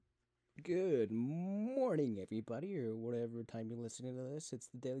Good morning, everybody, or whatever time you're listening to this. It's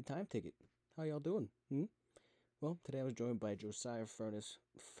the Daily Time Ticket. How y'all doing? Well, today I was joined by Josiah Furniss,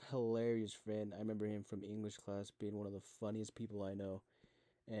 hilarious friend. I remember him from English class being one of the funniest people I know.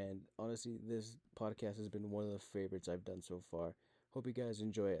 And honestly, this podcast has been one of the favorites I've done so far. Hope you guys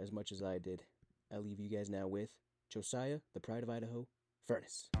enjoy it as much as I did. I leave you guys now with Josiah, the pride of Idaho,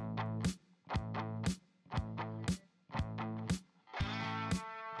 Furniss.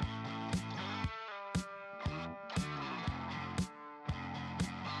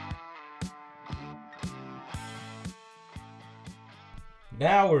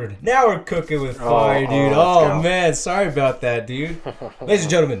 Now we're cooking with fire, dude. Oh man, sorry about that, dude. Ladies and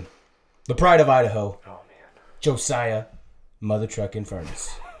gentlemen, the pride of Idaho, Oh man, Josiah, Mother Truckin'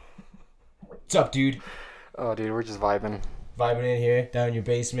 Furnace. What's up, dude? oh dude, we're just vibing, Vibing in here, down in your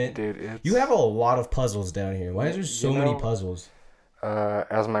basement. dude. It's You have a lot of puzzles down here. Why is there so many puzzles?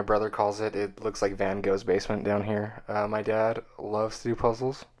 as my brother calls it, it looks like Van Gogh's basement down here. My dad loves to do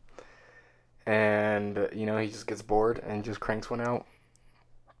puzzles, and he just gets bored and just cranks one out,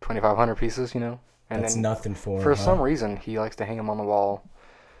 2,500 pieces, and That's then nothing for him. for some reason he likes to hang them on the wall,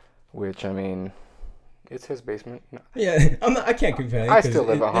 which I mean, it's his basement, Yeah, I can't complain. I still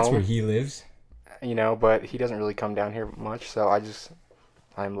live at That's home. where he lives. but he doesn't really come down here much, so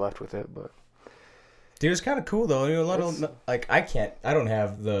I'm left with it, but. Dude, it's kind of cool though. A lot of I don't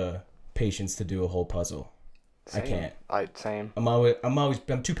have the patience to do a whole puzzle. Same. I can't. Same.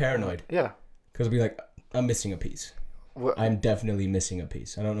 I'm too paranoid. Yeah. Because I'll be like, I'm missing a piece. What? I'm definitely missing a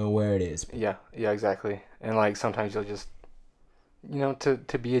piece. I don't know where it is. Yeah, exactly. And like sometimes you'll just,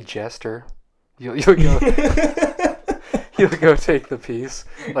 to be a jester, you'll go you'll go take the piece,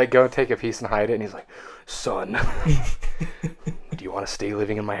 like go take a piece and hide it, and he's like, "Son, do you want to stay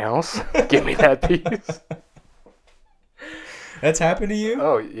living in my house? Give me that piece." That's happened to you?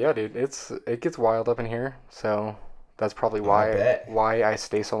 Oh yeah, dude, it gets wild up in here, so that's probably I bet. why I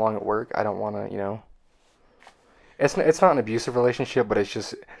stay so long at work. I don't want to, It's not an abusive relationship, but it's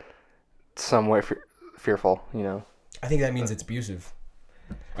just somewhat fearful, I think that means it's abusive.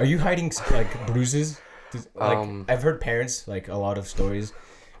 Are you hiding like bruises? I've heard parents, like a lot of stories,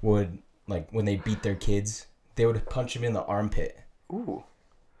 would like when they beat their kids, they would punch them in the armpit Ooh.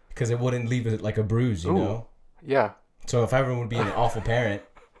 because it wouldn't leave it like a bruise, you Ooh. know. Yeah. So if I ever would be an awful parent,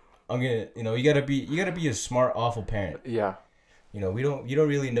 I'm gonna, you gotta be a smart awful parent. Yeah. You don't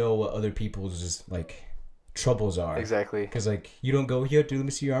really know what other people's just like troubles are. Exactly. Because like you don't go here, dude. Let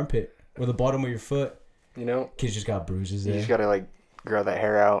me see your armpit or the bottom of your foot. Kids just got bruises there. You just gotta like grow that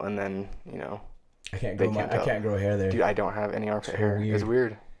hair out, and then I can't grow hair there. Dude, I don't have any armpit hair. Weird. It's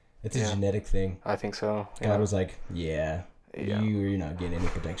weird. It's a genetic thing. I think so. God was like, you're not getting any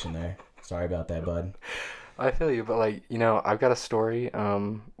protection there. Sorry about that, bud. I feel you, but like I've got a story.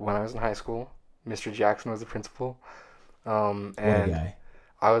 When I was in high school, Mr. Jackson was the principal. And What a guy.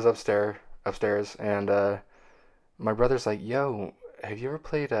 I was upstairs, and my brother's like, "Yo, have you ever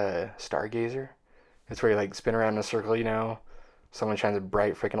played Stargazer? It's where you like spin around in a circle, Someone shines a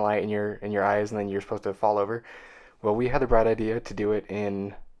bright freaking light in your eyes, and then you're supposed to fall over." Well, we had the bright idea to do it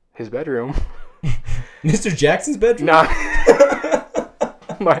in his bedroom. Mr. Jackson's bedroom? Nah,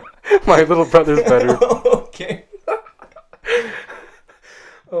 my little brother's bedroom. Okay.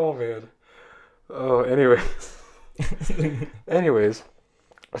 Oh man. Oh, anyways,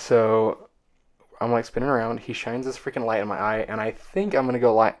 so I'm like spinning around. He shines this freaking light in my eye, and I think I'm gonna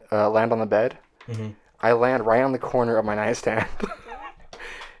go land on the bed. Mm-hmm. I land right on the corner of my nightstand.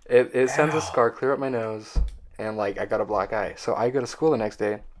 It sends a scar clear up my nose, and like I got a black eye. So I go to school the next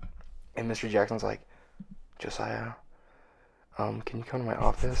day, and Mr. Jackson's like, "Josiah, can you come to my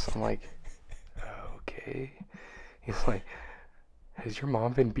office?" I'm like, "Okay." He's like, "Has your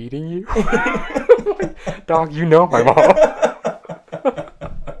mom been beating you?" I'm like, "Dog, you know my mom."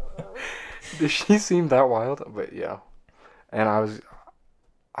 Does she seem that wild? But yeah, and I was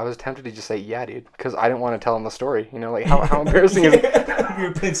tempted to just say, "Yeah, dude," because I didn't want to tell him the story. Like how embarrassing is it? We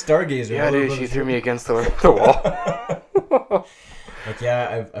were playing Stargazer. Yeah, dude, she threw me against the wall. Like,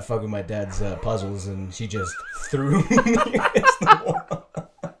 yeah, I fuck with my dad's puzzles, and she just threw me against the wall.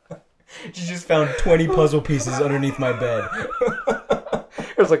 She just found 20 puzzle pieces underneath my bed.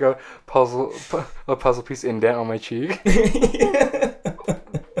 There's like a puzzle piece indent on my cheek. Yeah.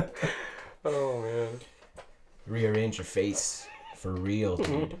 Oh man. Rearrange your face for real,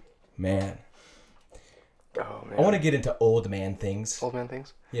 dude. Man. Oh man. I want to get into old man things. Old man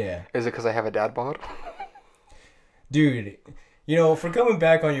things? Yeah. Is it because I have a dad bod? Dude, for coming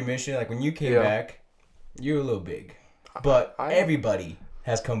back on your mission, like when you came back, you were a little big. But everybody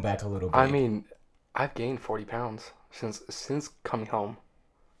has come back a little big. I mean, I've gained 40 pounds since coming home.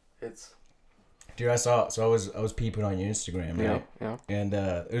 It's Dude, I saw. So I was peeping on your Instagram, right? yeah. And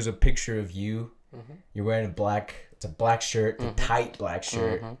there's a picture of you. Mm-hmm. You're wearing a black. It's a black shirt, a tight black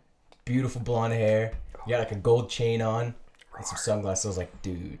shirt, beautiful blonde hair. You got like a gold chain on and some sunglasses. I was like,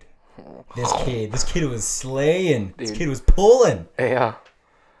 dude, this kid was slaying. Dude. This kid was pulling. Yeah.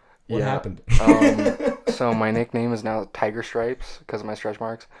 What happened? So my nickname is now Tiger Stripes because of my stretch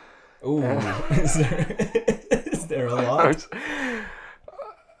marks. Ooh, is there a lot?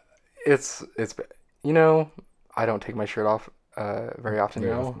 It's I don't take my shirt off very often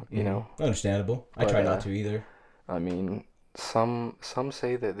now. You know, understandable. I try not to either. I mean, some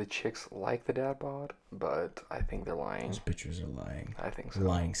say that the chicks like the dad bod, but I think they're lying. Those bitches are lying. I think so.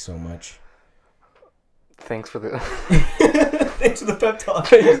 Lying so much. Thanks for the Thanks for the pep talk.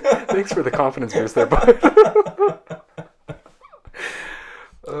 Thanks for the confidence boost there, bud.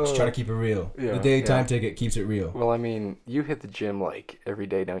 Just trying to keep it real. Yeah, the Daily Time Ticket keeps it real. Well, I mean, you hit the gym like every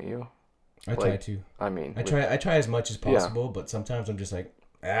day, don't you? I try to. I mean, I try as much as possible, but sometimes I'm just like,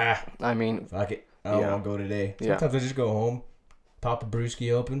 I mean, fuck it. I don't want to go today. Yeah. Sometimes I just go home, pop a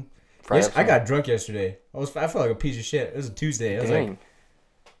brewski open. Yes, I got drunk yesterday. I felt like a piece of shit. It was a Tuesday. I was like,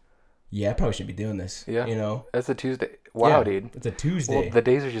 yeah, I probably shouldn't be doing this. Yeah. You know? It's a Tuesday. Wow, dude. It's a Tuesday. Well, the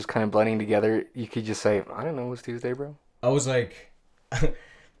days are just kind of blending together. You could just say, I don't know, it's Tuesday, bro. I was like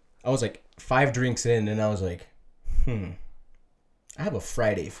 5 drinks in, and I was like, I have a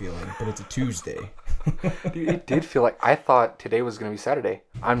Friday feeling, but it's a Tuesday. Dude, it did feel like, I thought today was going to be Saturday.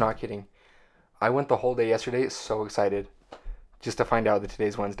 I'm not kidding. I went the whole day yesterday so excited just to find out that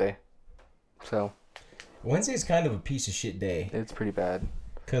today's Wednesday. So. Wednesday's kind of a piece of shit day. It's pretty bad.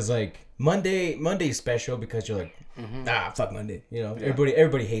 Because, like, Monday's special because you're like, fuck Monday. You know,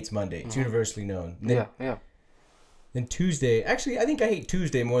 everybody hates Monday. It's universally known. Then, yeah. Then Tuesday, actually, I think I hate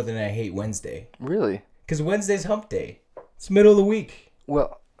Tuesday more than I hate Wednesday. Really? Because Wednesday's hump day. It's middle of the week.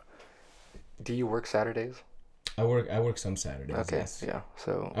 Well, do you work Saturdays? I work some Saturdays. Okay, yes. yeah.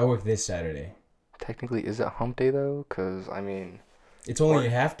 So I work this Saturday. Technically, is it hump day though? Because I mean, it's only a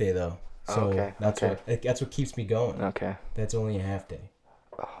half day though. So okay, that's what keeps me going. Okay. That's only a half day.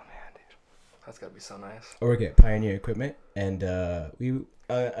 Oh man, dude, that's gotta be so nice. I work at Pioneer Equipment, and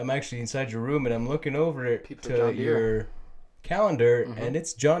I'm actually inside your room, and I'm looking over to your calendar, and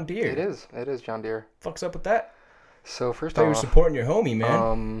it's John Deere. It is John Deere. Fuck's up with that? So first off, off, you're supporting your homie,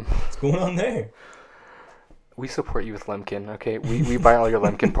 man. What's going on there? We support you with Lemkin, okay? We buy all your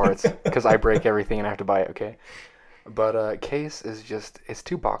Lemkin parts because I break everything and I have to buy it, okay? But case is just it's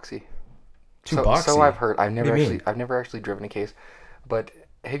too boxy. Boxy. So I've heard. I've never actually driven a case. But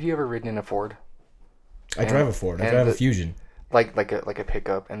have you ever ridden in a Ford? I drive a Ford. I drive a Fusion. Like a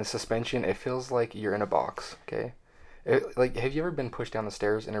pickup, and the suspension, it feels like you're in a box, okay? Have you ever been pushed down the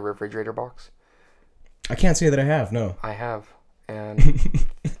stairs in a refrigerator box? I can't say that I have. No. I have, and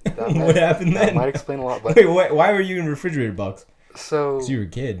what happened then? That might explain a lot. But wait, why were you in a refrigerator box? So. Because you were a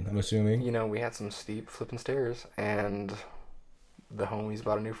kid, I'm assuming. You know, we had some steep flipping stairs, and the homies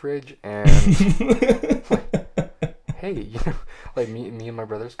bought a new fridge, and hey, you know, like me and my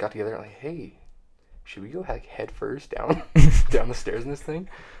brothers got together, like, hey, should we go head first down the stairs in this thing?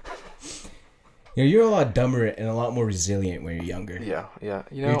 You know, you're a lot dumber and a lot more resilient when you're younger. Yeah.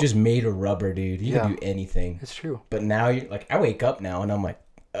 You know, you're just made of rubber, dude. You can do anything. It's true. But now you're like, I wake up now and I'm like,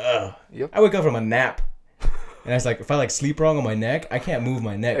 ugh. Yep. I wake up from a nap, and it's like if I sleep wrong on my neck, I can't move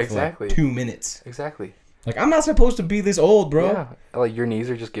my neck for like 2 minutes. Exactly. Like, I'm not supposed to be this old, bro. Yeah. Like your knees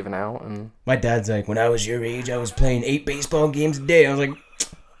are just giving out, and my dad's like, when I was your age, I was playing 8 baseball games a day. I was like,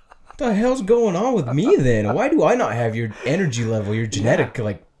 what the hell's going on with me then? Why do I not have your energy level, your genetic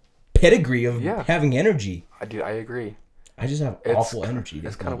pedigree of having energy? Dude, I agree. I just have awful energy.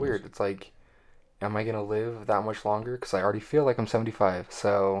 It's kind of weird. It's like, am I gonna live that much longer? Because I already feel like I'm 75.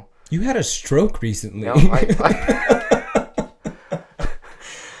 So you had a stroke recently. No,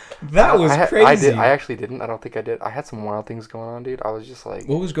 that was crazy. I actually didn't. I don't think I did. I had some wild things going on, dude. I was just like,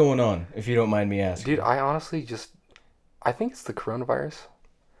 what was going on? If you don't mind me asking, dude, I honestly I think it's the coronavirus.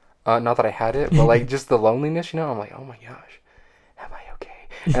 Not that I had it, but like just the loneliness. You know, I'm like, oh my gosh, am I okay?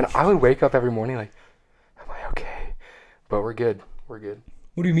 And I would wake up every morning like, am I okay? But we're good. We're good.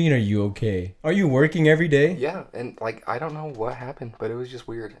 What do you mean, are you okay? Are you working every day? Yeah, and like I don't know what happened, but it was just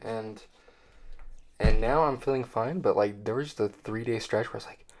weird. And now I'm feeling fine, but like there was just a 3-day stretch where I was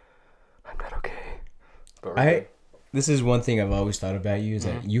like, I'm not okay. But this is one thing I've always thought about you is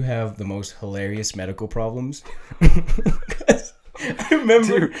that you have the most hilarious medical problems. 'Cause I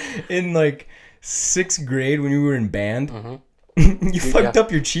remember in like 6th grade when you were in band, you fucked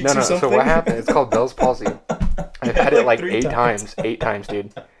up your cheeks or something. So what happened? It's called Bell's palsy. I've had it like 8 times. 8 times,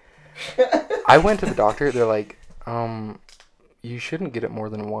 dude. I went to the doctor. They're like, you shouldn't get it more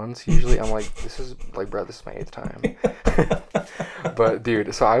than once. Usually I'm like, this is my 8th time. But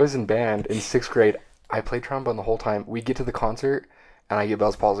dude, so I was in band in 6th grade. I played trombone the whole time. We get to the concert and I get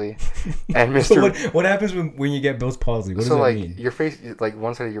Bell's palsy. And Mr. So what happens when you get Bell's palsy? What does that mean? Your face, like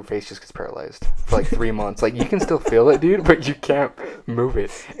one side of your face just gets paralyzed for like 3 months. Like you can still feel it, dude, but you can't move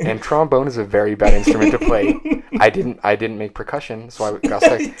it. And trombone is a very bad instrument to play. I didn't make percussion, so I got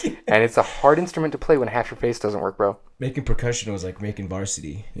stuck. And it's a hard instrument to play when half your face doesn't work, bro. Making percussion was like making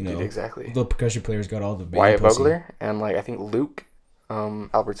varsity, you know. Dude, exactly. The percussion players got all the Wyatt Vogler and like I think Luke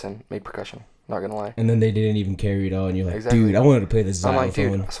Albertson made percussion. Not gonna lie. And then they didn't even carry it on. And you're like, dude, I wanted to play the xylophone. I'm like,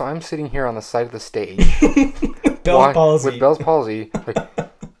 dude, so I'm sitting here on the side of the stage with Bell's palsy. Like,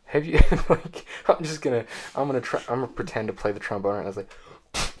 have you like? I'm gonna pretend to play the trombone, and I was like,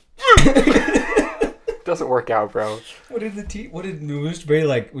 doesn't work out, bro. What did Mr. Brady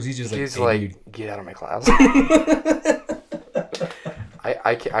like? Was he just like? He's hey, like, dude. Get out of my class.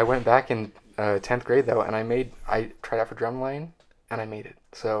 I went back in 10th grade though, and I tried out for drumline, and I made it.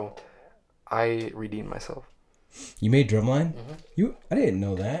 So. I redeemed myself. You made drumline? Mm-hmm. I didn't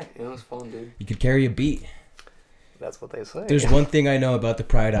know that. It was fun, dude. You could carry a beat. That's what they say. There's one thing I know about the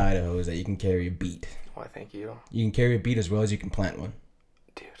Pride of Idaho is that you can carry a beat. Why, thank you. You can carry a beat as well as you can plant one.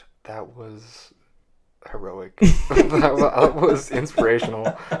 Dude, that was heroic. that was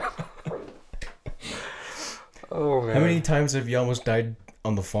inspirational. Oh, man. How many times have you almost died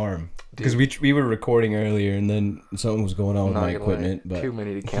on the farm? Because we were recording earlier and then something was going on with my equipment. But too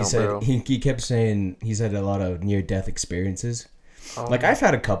many to count, bro. He kept saying he's had a lot of near-death experiences. Like I've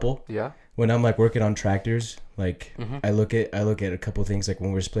had a couple. Yeah. When I'm like working on tractors, like I look at a couple things like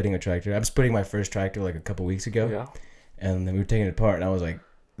when we're splitting a tractor. I'm splitting my first tractor like a couple weeks ago. Yeah. And then we were taking it apart and I was like,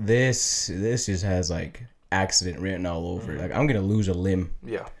 this just has like accident written all over. Like I'm gonna lose a limb.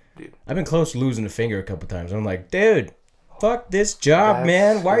 Yeah, dude. I've been close to losing a finger a couple times. And I'm like, dude. Fuck this job,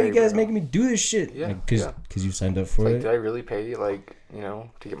 man. Why are you guys making me do this shit? Yeah, like, cause you signed up for it. Did I really pay, like,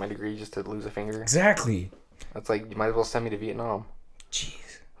 to get my degree just to lose a finger? Exactly. That's like, you might as well send me to Vietnam.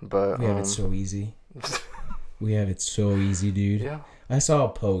 Jeez. But we have it so easy. We have it so easy, dude. Yeah. I saw a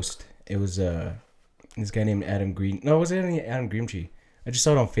post. It was this guy named Adam Green. No, it wasn't Adam Greentree. I just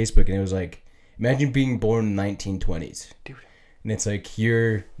saw it on Facebook, and it was like, imagine being born in the 1920s. Dude. And it's like,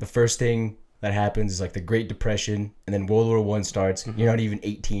 the first thing that happens is like the Great Depression, and then World War I starts. You're not even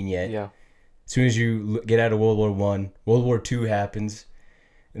 18 yet. Yeah. As soon as you get out of World War I, World War II happens,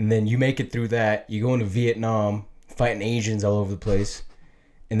 and then you make it through that. You go into Vietnam, fighting Asians all over the place,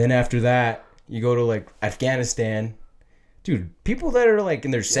 and then after that, you go to like Afghanistan. Dude, people that are like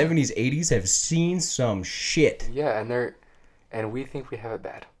in their 70s, 80s have seen some shit. Yeah, and we think we have it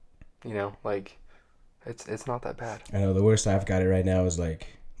bad. Like it's not that bad. I know the worst I've got it right now is like.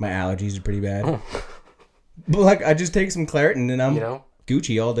 My allergies are pretty bad. But like I just take some Claritin and I'm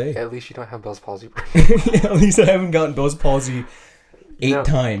Gucci all day. At least you don't have Bell's palsy. Yeah, at least I haven't gotten Bell's palsy 8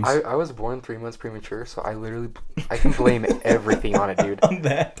 times. I was born 3 months premature, so I can blame everything on it, dude. On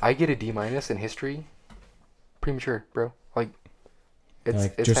that. I get a D- in history. Premature, bro. Like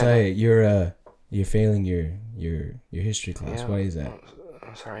it's Josiah, you're failing your history class. Yeah. Why is that?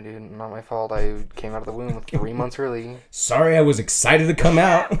 I'm sorry, dude. Not my fault. I came out of the womb 3 months early. Sorry, I was excited to come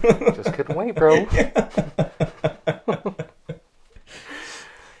out. Just couldn't wait, bro.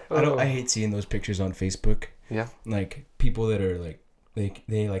 I hate seeing those pictures on Facebook. Yeah. Like people that are like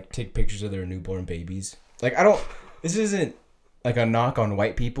they like take pictures of their newborn babies. Like this isn't like a knock on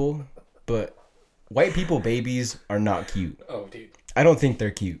white people, but white people babies are not cute. Oh, dude. I don't think they're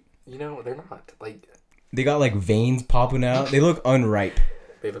cute. They're not. Like they got like veins popping out. They look unripe.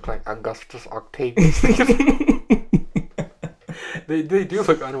 They look like Augustus Octavius. They do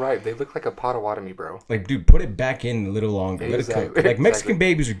look unripe. They look like a Potawatomi, bro. Like, dude, put it back in a little longer. Exactly. Let it cook. Like, Mexican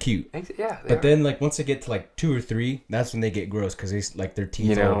babies are cute. Yeah, but then, like, once they get to, like, 2 or 3, that's when they get gross because they, like, their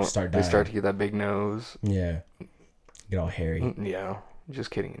teeth all start dying. They start to get that big nose. Yeah. Get all hairy. Yeah.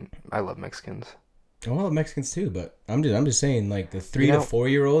 Just kidding. I love Mexicans. I love Mexicans, too, but I'm just saying, like, the 3 to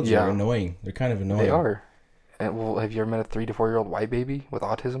 4-year-olds are annoying. They're kind of annoying. They are. And, have you ever met a 3 to 4-year-old white baby with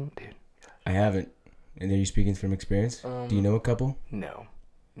autism? Dude. I haven't. And are you speaking from experience? Do you know a couple? No.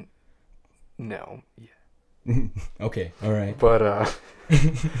 No. Yeah. Okay. All right. But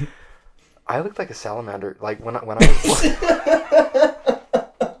I looked like a salamander. Like when I was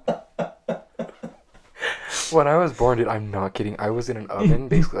when I was born, dude. I'm not kidding. I was in an oven,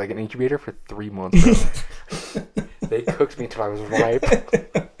 basically like an incubator, for 3 months. Bro. They cooked me till I was ripe.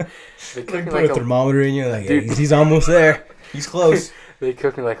 They cooked me like a thermometer in you, like, dude, he's almost there. He's close. They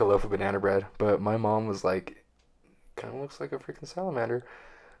cooked me like a loaf of banana bread. But my mom was like, kind of looks like a freaking salamander.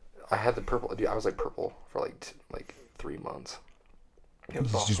 I had the purple. Dude, I was like purple for like 3 months. It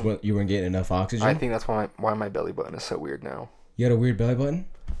was It's just awesome. what you weren't getting enough oxygen. I think that's why my belly button is so weird now. You had a weird belly button.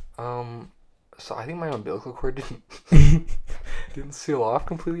 So I think my umbilical cord didn't seal off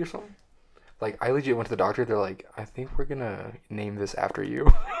completely or something. Like, I legit went to the doctor. They're like, I think we're gonna name this after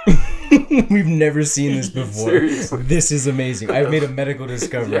you. We've never seen this before. Seriously. This is amazing. I've made a medical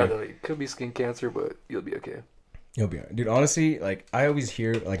discovery. Yeah, they're like, it could be skin cancer, but you'll be okay. You'll be alright. Dude, honestly, like, I always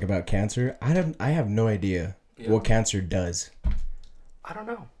hear, like, about cancer. I have no idea what cancer does. I don't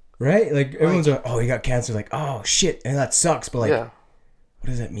know. Right? Like, everyone's like, oh, you got cancer. Like, oh, shit. And that sucks. But, like, Yeah. what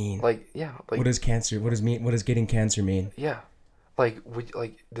does that mean? Like, yeah. Like, what does cancer, what does getting cancer mean? yeah. Like,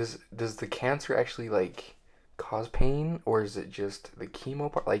 does the cancer actually, like, cause pain? Or is it just the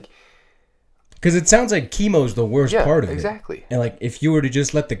chemo part? Like, because it sounds like chemo's the worst part of it. Exactly. And, like, if you were to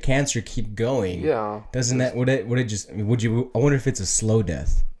just let the cancer keep going, doesn't that, would it just, I wonder if it's a slow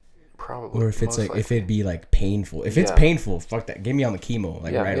death. Probably. Or if it's, like, likely. if it'd be, like, painful. If it's painful, fuck that. Get me on the chemo,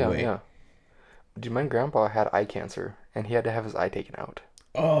 like, right away. Yeah. Dude, my grandpa had eye cancer, and he had to have his eye taken out.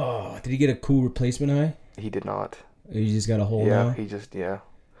 Oh, did he get a cool replacement eye? He did not. You just got a hole now?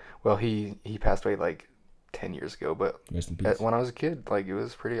 Well, he passed away like 10 years ago, but Rest in peace. when I was a kid, like, it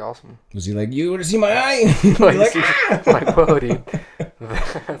was pretty awesome. Was he like, you want to see my eye? Like, whoa, dude.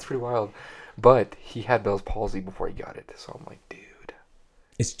 That's pretty wild. But he had Bell's palsy before he got it, so I'm like, dude.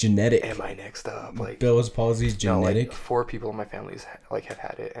 It's genetic. Am I next up? Like, Bell's palsy is genetic? Like 4 people in my family have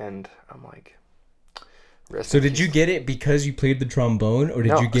had it, and I'm like, so did you get it because you played the trombone, or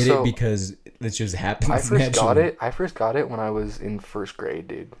did you get it because it just happened? I first got it when I was in 1st grade,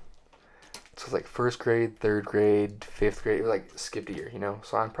 dude. So it's like 1st grade, 3rd grade, 5th grade. It was like skipped a year, you know.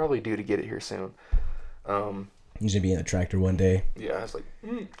 So I'm probably due to get it here soon. You're gonna be in a tractor one day. Yeah, I was like,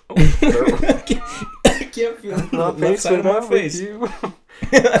 I can't feel the left side of my face.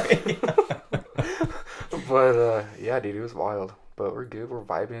 But yeah, dude, it was wild. But we're good. We're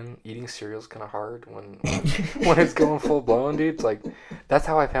vibing. Eating cereal's kind of hard when it's going full blown, dude. It's like, that's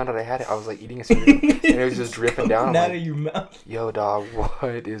how I found out I had it. I was like eating a cereal and it was just dripping down. Out of your mouth. Yo, dog,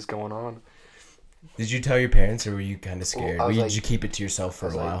 what is going on? Did you tell your parents, or were you kind of scared? Well, did you keep it to yourself for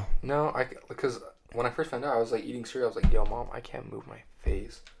a while? Like, no, because when I first found out, I was like eating cereal. I was like, yo, Mom, I can't move my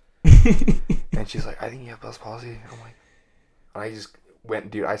face. And she's like, I think you have Bell's palsy. I'm like, and I just went,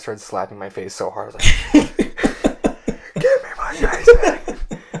 dude, I started slapping my face so hard. I was like, give me my face back.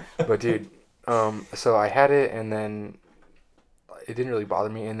 But dude, so I had it, and then it didn't really bother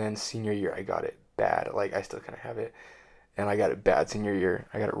me. And then senior year, I got it bad. Like, I still kind of have it, and I got it bad senior year.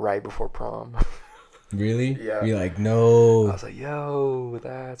 I got it right before prom. Really? Yeah. You're like, no. I was like, yo,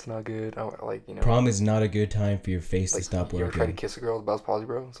 that's not good. Like, you know, prom is not a good time for your face to stop working. You ever try to kiss a girl with Bell's palsy,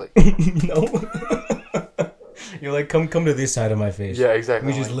 bro? It's like, no. You're like, come to this side of my face. Yeah, exactly.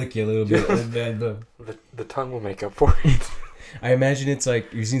 Let me just lick you a little bit. And then the tongue will make up for it. I imagine it's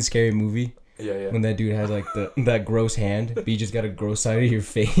like, you've seen Scary Movie? Yeah. When that dude has like that gross hand, but you just got a gross side of your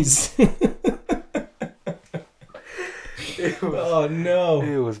face. Oh no.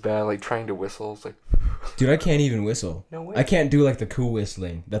 It was bad, like trying to whistle. It's like, dude, I can't even whistle. No way. I can't do like the cool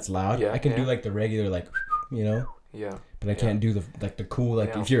whistling. That's loud. Yeah, I can do like the regular, like, you know. Yeah. But I can't do the cool,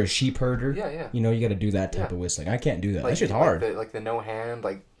 like, if you're a sheep herder. Yeah. You know, you got to do that type of whistling. I can't do that. Like, That's just hard. Like the no hand,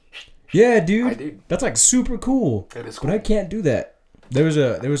 like. Yeah, dude. That's like super cool. It is cool. But I can't do that. There was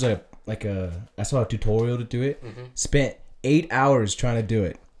a I saw a tutorial to do it. Mm-hmm. Spent 8 hours trying to do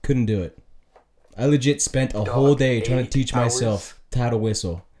it. Couldn't do it. I legit spent a whole day trying to teach myself how to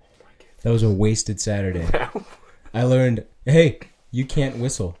whistle. That was a wasted Saturday. I learned, hey, you can't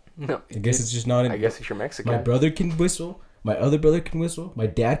whistle. No. I guess it's just not. I guess if you're Mexican. My brother can whistle. My other brother can whistle. My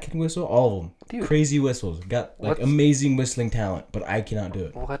dad can whistle. All of them. Dude, crazy whistles. Got like amazing whistling talent, but I cannot do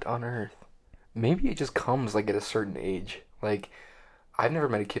it. What on earth? Maybe it just comes like at a certain age. Like, I've never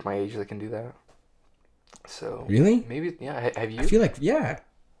met a kid my age that can do that. So really? Maybe Have you? I feel like I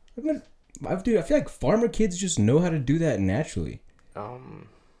feel like farmer kids just know how to do that naturally.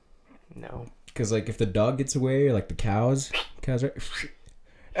 No. Because like if the dog gets away, or like the cows right.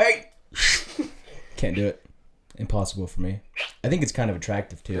 Hey. Can't do it. Impossible for me. I think it's kind of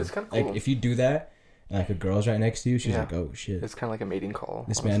attractive too. It's kind of cool. Like if you do that, and like a girl's right next to you, she's like, "Oh shit!" It's kind of like a mating call.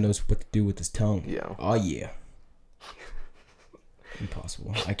 This man knows what to do with his tongue. Yeah. Oh yeah.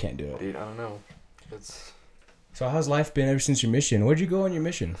 Impossible. I can't do it. Dude, I don't know. It's. So how's life been ever since your mission? Where'd you go on your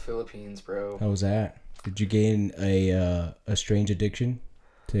mission? Philippines, bro. How was that? Did you gain a strange addiction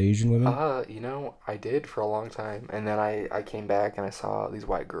to Asian women? You know, I did for a long time, and then I came back and I saw these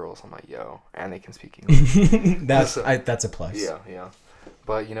white girls. I'm like, yo, and they can speak English. That's a plus. Yeah.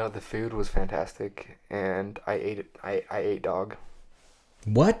 But you know, the food was fantastic, and I ate it. I ate dog.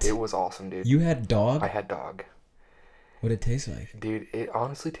 What? It was awesome, dude. You had dog? I had dog. What did it taste like? Dude, it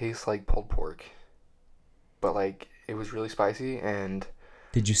honestly tastes like pulled pork. But, like, it was really spicy, and...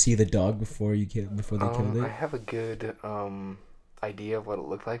 Did you see the dog before they killed I it? have a good idea of what it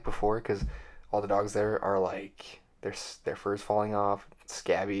looked like before, because all the dogs there are, like, their fur's falling off,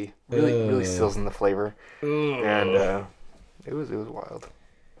 scabby, really seals in the flavor. And it was wild.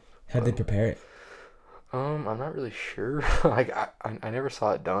 How'd they prepare it? I'm not really sure. Like, I never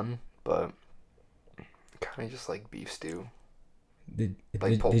saw it done, but kind of just like beef stew. Did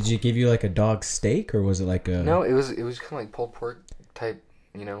Pulled you give you like a dog steak, or was it like a... No, it was kind of like pulled pork type,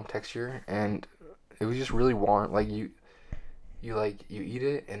 texture, and it was just really warm. Like you eat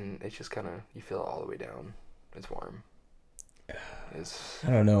it, and it's just kind of, you feel it all the way down. It's warm. I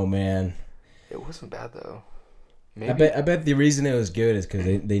don't know, man. It wasn't bad though. Maybe. I bet the reason it was good is because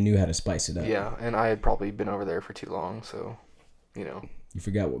they knew how to spice it up. Yeah, and I had probably been over there for too long, so You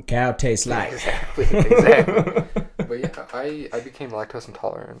forgot what cow tastes like. Exactly. But yeah, I became lactose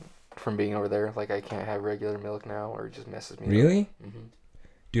intolerant from being over there. Like, I can't have regular milk now, or it just messes me up. Really? Mm-hmm.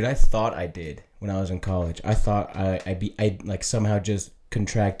 Dude, I thought I did when I was in college. I thought I like somehow just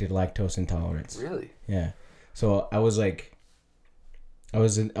contracted lactose intolerance. Really? Yeah. So I was like, I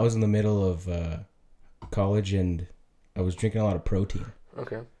was in the middle of college, and I was drinking a lot of protein.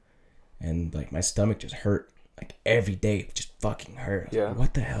 Okay. And like my stomach just hurt. Like every day, it just fucking hurt. Yeah. Like,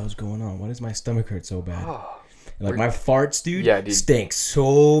 what the hell is going on? Why does my stomach hurt so bad? Oh. And like my farts, dude, dude. stink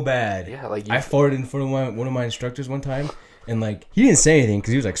so bad. Yeah, like I farted in front of one of my instructors one time, and like he didn't say anything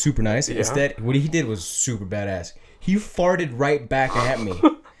because he was like super nice. Yeah. Instead, what he did was super badass. He farted right back at me.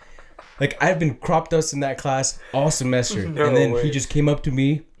 Like, I've been crop dust in that class all semester, No and then way. he just came up to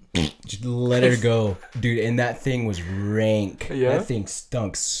me, just let her go, dude. And that thing was rank. Yeah? That thing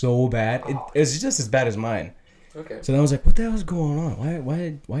stunk so bad. It was just as bad as mine. Okay. So then I was like, what the hell is going on?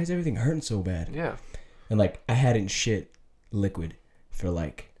 Why is everything hurting so bad? Yeah. And like, I hadn't shit liquid for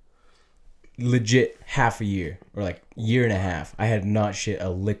like legit half a year, or like year and a half. I had not shit a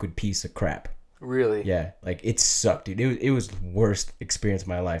liquid piece of crap. Really? Yeah, like it sucked, dude. It was the worst experience of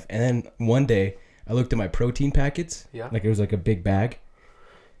my life. And then one day I looked at my protein packets. Yeah. Like, it was like a big bag. It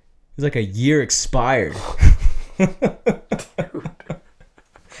was like a year expired.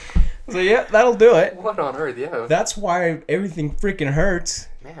 So yeah, that'll do it. What on earth? Yeah. That's why everything freaking hurts.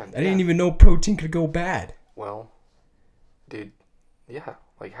 Man. I didn't even know protein could go bad. Well, dude. Yeah.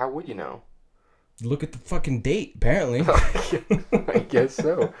 Like, how would you know? Look at the fucking date, apparently. I guess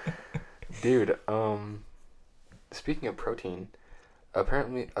so. Dude, speaking of protein,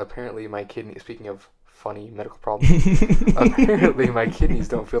 apparently my kidney, speaking of funny medical problems, apparently my kidneys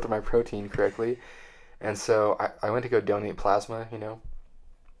don't filter my protein correctly. And so I went to go donate plasma,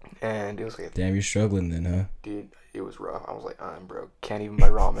 and it was like... Damn, you're struggling then, huh? Dude, it was rough. I was like, I'm broke. Can't even buy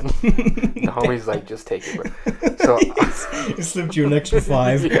ramen. The homie's like, just take it, bro. So it slipped you an extra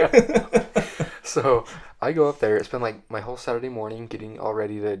 5. Yeah. So I go up there. Spend like my whole Saturday morning getting all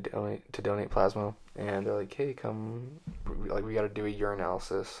ready to donate plasma, and they're like, "Hey, come! Like, we got to do a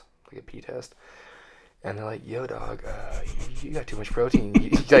urinalysis, like a pee test." And they're like, "Yo, dog, you got too much protein.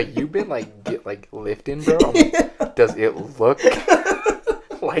 You've been lifting, bro. I'm like, does it look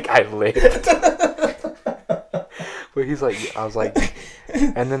like I lift?" But he's like, I was like,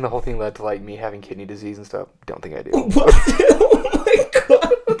 and then the whole thing led to like me having kidney disease and stuff. Don't think I do. What? Oh my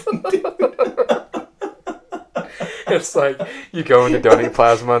god, dude. It's like, you go in to donate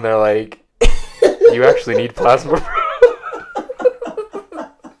plasma, and they're like, you actually need plasma.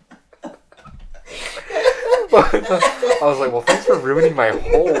 But I was like, well, thanks for ruining my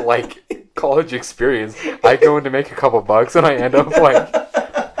whole, college experience. I go in to make a couple bucks, and I end up,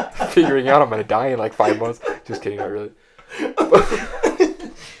 figuring out I'm going to die in, 5 months. Just kidding, not really.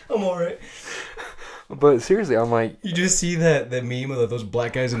 I'm alright. But seriously, I'm like... You just see that meme of those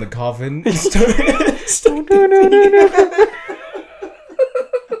black guys in the coffin?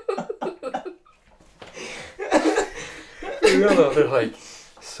 No, they're like,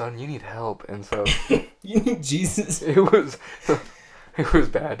 son, you need help. And so... You need Jesus. It was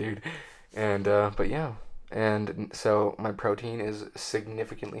bad, dude. And, but yeah. And so my protein is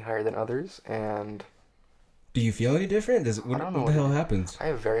significantly higher than others, and... Do you feel any different? What the hell happens? I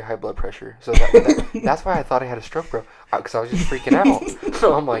have very high blood pressure, so that's why I thought I had a stroke, bro. Because I was just freaking out.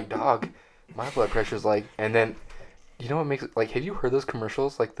 So I'm like, dog, my blood pressure's and then, you know what makes it, have you heard those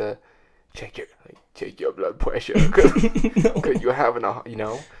commercials, check your blood pressure, because you're having a,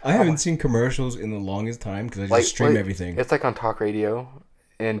 I haven't seen commercials in the longest time because I just stream everything. It's on talk radio,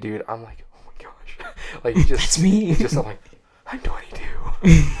 and dude, I'm like, oh my gosh, you just, that's me. I'm like, I'm 22.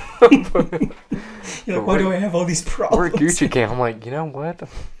 You're like, why do I have all these problems? We're Gucci gang. I'm like, you know what?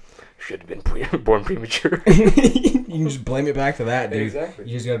 should have been born premature. You can just blame it back to that, dude. Exactly.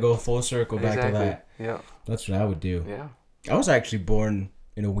 You just gotta go full circle back to that. Yeah. That's what I would do. Yeah. I was actually born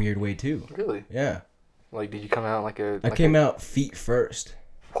in a weird way too. Really? Yeah. Like, did you come out like a? I came out feet first.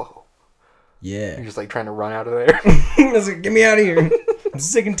 Whoa. Yeah. You're just like trying to run out of there. I was like, get me out of here. I'm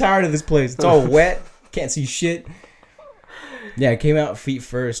sick and tired of this place. It's all wet. Can't see shit. Yeah, I came out feet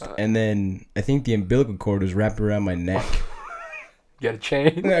first, and then I think the umbilical cord was wrapped around my neck. You got a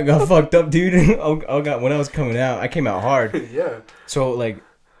chain? I got fucked up, dude. When I was coming out, I came out hard. Yeah. So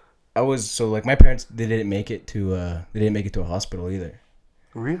my parents they didn't make it to a hospital either.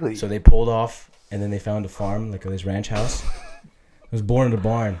 Really? So they pulled off, and then they found a farm, like this ranch house. I was born in a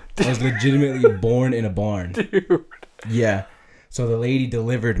barn. I was legitimately born in a barn. Dude. Yeah. So the lady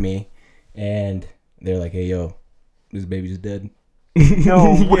delivered me, and they're like, "Hey, yo, this baby's dead."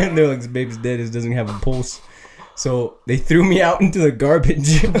 No way. Yeah, and they're like, "This baby's dead. It doesn't have a pulse." So they threw me out into the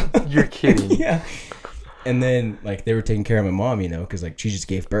garbage. You're kidding. Yeah. And then like they were taking care of my mom, because like she just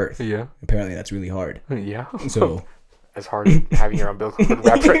gave birth. Yeah. Apparently that's really hard. Yeah. So as hard as having your umbilical cord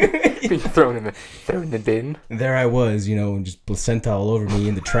wrapped right, being thrown in the bin. there I was, just placenta all over me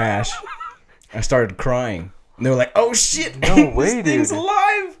in the trash. I started crying. And they were like, "Oh shit! No way, this thing's dude.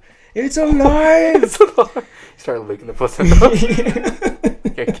 alive! It's alive!" You started licking the placenta.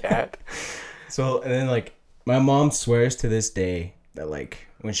 Like a cat. So and then like my mom swears to this day that like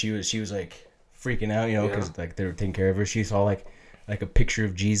when she was like freaking out, because like they were taking care of her, she saw like a picture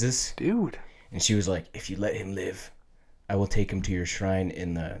of Jesus, Dude. and she was like, "If you let him live, I will take him to your shrine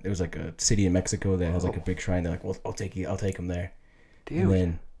in the." There was like a city in Mexico that has like a big shrine. They're like, "Well, I'll take him there." Dude. And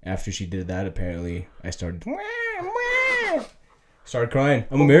then after she did that, apparently I started crying.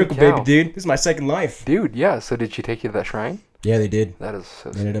 I'm a miracle cow. baby, dude. This is my second life. Dude, yeah. So did she take you to that shrine? Yeah, they did. That is so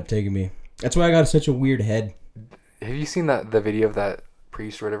They ended up taking me. That's why I got such a weird head. Have you seen the video of that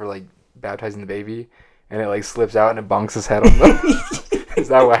priest or whatever, like, baptizing the baby? And it, like, slips out and it bonks his head on them? Is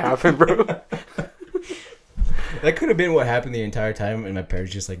that what happened, bro? That could have been what happened the entire time, and my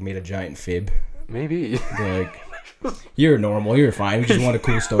parents just, like, made a giant fib. Maybe. They're like, "You're normal. You're fine. We just want a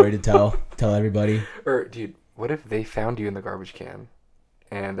cool story to tell everybody." Or, dude, what if they found you in the garbage can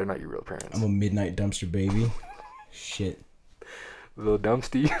and they're not your real parents? I'm a midnight dumpster baby. Shit. Little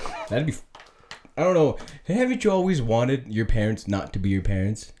dumpsty. That'd be... I don't know. Haven't you always wanted your parents not to be your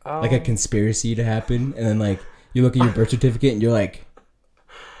parents? Like a conspiracy to happen, and then like you look at your birth certificate and you're like,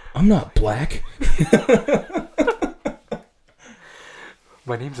 "I'm not black."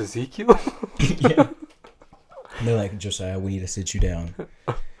 My name's Ezekiel. Yeah. And they're like, "Josiah, we need to sit you down.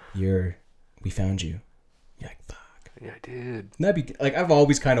 We found you." You're like, "Fuck." Yeah, I did. That'd be like I've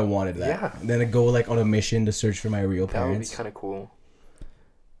always kind of wanted that. Yeah. And then I go like on a mission to search for my real That would be parents. kind of cool.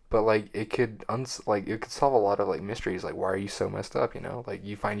 But it could solve a lot of like mysteries. Like, why are you so messed up? Like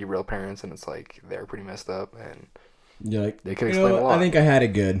you find your real parents and it's like they're pretty messed up, and You're like, they could explain a lot. I think I had it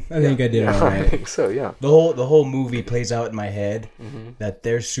good. I think I did all I right. think so. Yeah. The whole movie plays out in my head that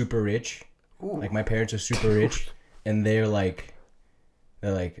they're super rich. Ooh. Like my parents are super rich, and they're like,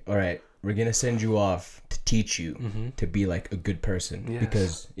 "All right, we're gonna send you off to teach you to be like a good person. Yes.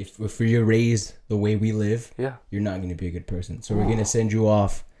 Because if you're raised the way we live, Yeah. you're not gonna be a good person. So we're gonna send you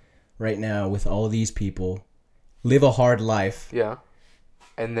off right now with all these people, live a hard life, Yeah.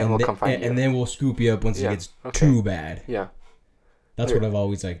 And then we'll come find you. and then we'll scoop you up once it gets too bad." Yeah. That's what I've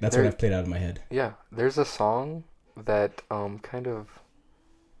always like. That's what I've played out in my head. Yeah. There's a song that kind of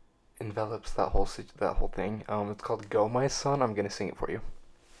envelops that whole thing. It's called "Go My Son." I'm gonna sing it for you.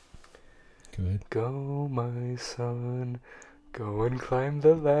 Go ahead. Go my son, go and climb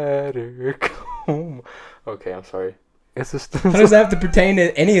the ladder. Go. Okay, I'm sorry. It's just. How does that have to pertain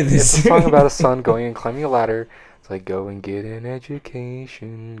to any of this? It's a song about a son going and climbing a ladder. It's like, go and get an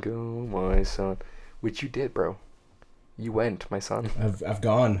education, go my son. Which you did, bro. You went, my son. I've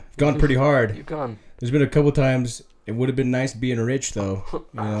gone pretty hard. You've gone. There's been a couple times it would have been nice being rich though,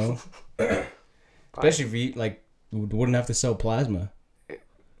 especially if you wouldn't have to sell plasma.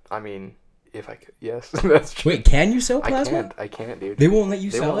 I mean, if I could, yes, that's true. Wait, can you sell plasma? I can't, dude. They won't let you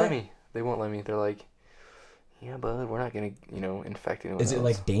They sell won't it. let me. They won't let me. They're like, yeah, bud, we're not gonna, infect anyone Is it else.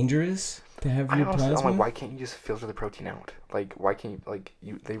 like dangerous to have your plasma? I'm like, why can't you just filter the protein out? Like, why can't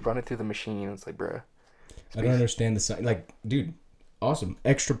they run it through the machine? And it's like, bruh. I don't understand the science. Like, dude, awesome,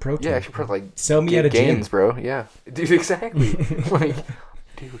 extra protein. Yeah, extra protein. Like, sell me at a gains, gym, bro. Yeah, dude, exactly. Like,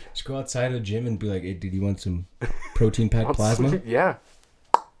 dude, just go outside of the gym and be like, "Hey, dude, you want some protein packed plasma?" Yeah.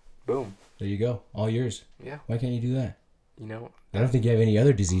 Boom. There you go, all yours. Yeah. Why can't you do that? I I don't think you have any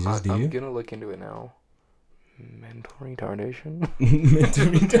other diseases, do you? I'm gonna look into it now. Mental retardation. Mental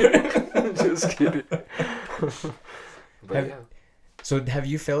retardation. Just kidding. But So have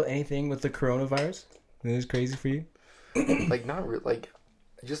you felt anything with the coronavirus? That is crazy for you? Like, not like,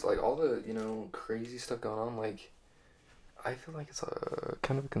 just like all the, crazy stuff going on. Like, I feel like it's a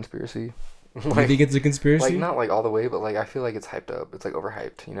kind of a conspiracy. You think it's a conspiracy? Like, not like all the way, but like I feel like it's hyped up. It's like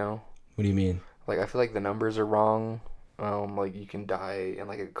overhyped, What do you mean? Like, I feel like the numbers are wrong. Like, you can die in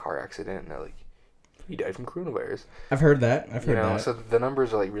like a car accident, and they're like, he died from coronavirus. I've heard that. I've heard that. So the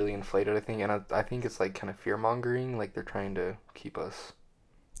numbers are like really inflated, I think, and I think it's like kind of fear mongering. Like, they're trying to keep us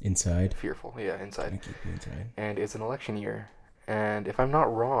inside. Fearful, yeah, inside. Keep you inside. And it's an election year, and if I'm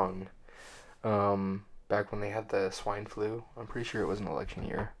not wrong, back when they had the swine flu, I'm pretty sure it was an election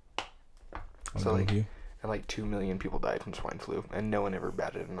year. So like, and like 2 million people died from swine flu, and no one ever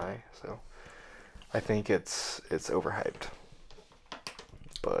batted an eye. So I think it's overhyped.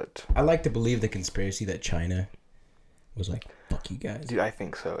 But I like to believe the conspiracy that China was like, fuck you guys. Dude, I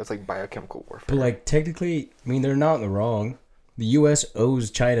think so. It's like biochemical warfare. But like, technically, I mean, they're not in the wrong. The U.S. owes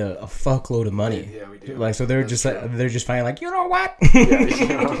China a fuckload of money. Yeah, we do. Like, so they're just like, they're just finally like, you know what?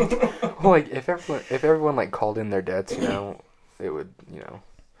 Well, like if everyone like called in their debts, it would,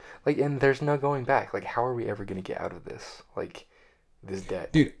 like, and there's no going back. Like, how are we ever gonna get out of this? Like, this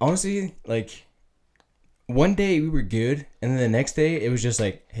debt. Dude, honestly, like, one day we were good, and then the next day it was just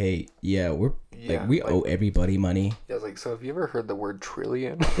like, hey, yeah, we owe everybody money. Yeah, I was like, so have you ever heard the word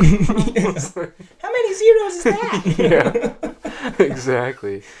trillion? How many zeros is that? Yeah,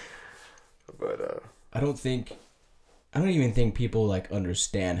 exactly. But I don't even think people like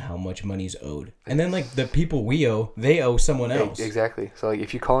understand how much money's owed. And then like the people we owe, they owe someone else. Exactly. So like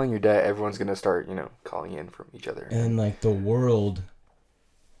if you call in your debt, everyone's gonna start, calling in from each other. And like the world,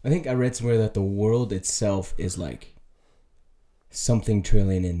 I think I read somewhere that the world itself is like something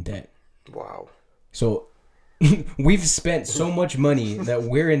trillion in debt. Wow. So we've spent so much money that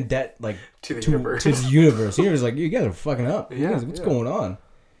we're in debt like to the universe. To the universe. The universe is like, you guys are fucking up. Yeah. What's going on?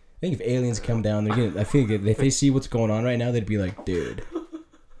 I think if aliens come down, I think if they see what's going on right now, they'd be like, dude,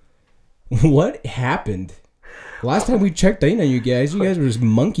 what happened? Last time we checked in on you guys were just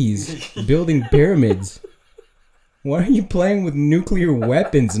monkeys building pyramids. Why are you playing with nuclear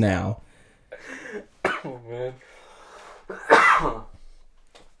weapons now? Oh, man.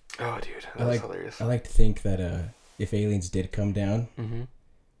 Oh, dude. That's hilarious. I like to think that if aliens did come down,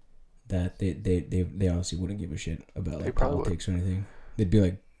 that they honestly wouldn't give a shit about like politics or anything. They'd be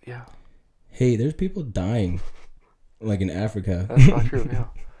like, yeah. Hey, there's people dying, like in Africa. That's not true. Yeah.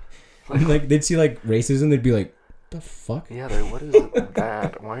 Like they'd see like racism, they'd be like, "The fuck?" Yeah, what is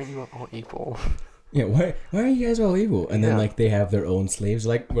that? Why aren't you all equal? Yeah, why are you guys all equal? And then like they have their own slaves.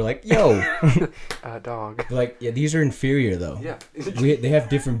 Like we're like, yo, dog. Like yeah, these are inferior though. Yeah. They have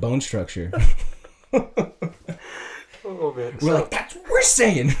different bone structure. Oh man. We're like, that's what we're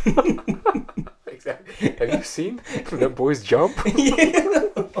saying. Exactly. Have you seen the boys jump? Yeah.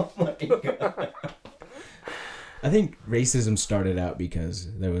 Oh my god. I think racism started out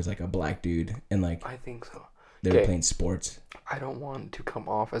because there was like a black dude and like I think so. They were playing sports. I don't want to come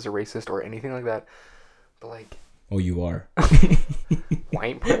off as a racist or anything like that, but like. Oh, you are.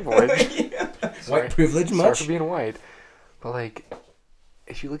 White privilege. Yeah. White privilege much? Sorry for being white, but like.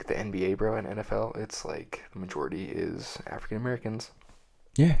 If you look at the NBA, bro, and NFL, it's like the majority is African Americans.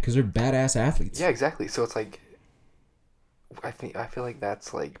 Yeah, because they're badass athletes. Yeah, exactly. So it's like, I feel like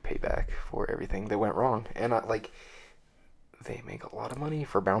that's like payback for everything that went wrong, and like, they make a lot of money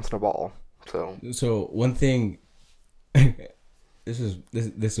for bouncing a ball. So one thing, this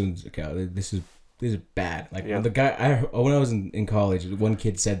one's okay. This is bad. Like the guy when I was in college, one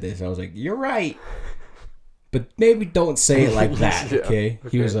kid said this. I was like, you're right. But maybe don't say it like that, okay?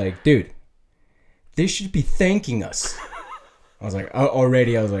 He was like, dude, they should be thanking us. I was like,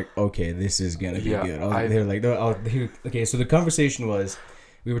 okay, this is going to be good. Okay, so the conversation was,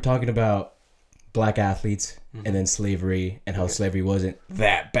 we were talking about black athletes and then slavery and how slavery wasn't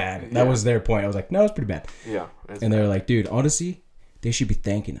that bad. That was their point. I was like, no, it's pretty bad. Yeah. And they were like, dude, honestly, they should be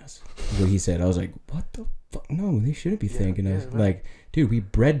thanking us. What he said. I was like, what the fuck? No, they shouldn't be thanking us. Right. Like, dude, we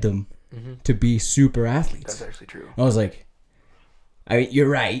bred them to be super athletes. That's actually true. I was like, I mean, you're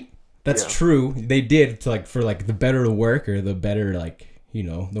right. That's true. They did for the better work or the better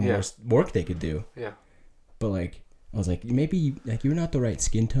the more work they could do. Yeah. But like, I was like, maybe you're not the right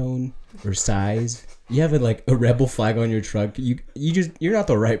skin tone or size. You have a rebel flag on your truck. You're not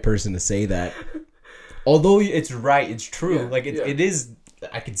the right person to say that. Although it's right, it's true. Yeah, it is.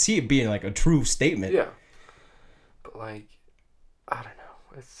 I can see it being a true statement. Yeah. But I don't know.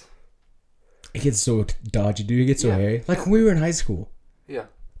 It gets so dodgy, dude. It gets so hairy. Like when we were in high school. Yeah.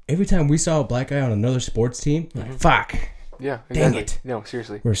 Every time we saw a black guy on another sports team, like, fuck. Yeah, exactly. Dang it. No,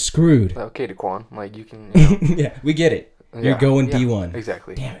 seriously. We're screwed. Okay, Daquan. You can. Yeah, we get it. You're going D1.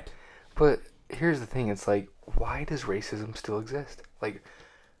 Exactly. Damn it. But here's the thing. It's like, why does racism still exist? Like,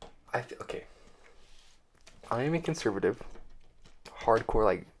 okay. I am a conservative. Hardcore,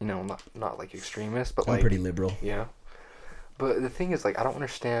 like, not like extremist, but I'm like... pretty liberal. Yeah. But the thing is, like, I don't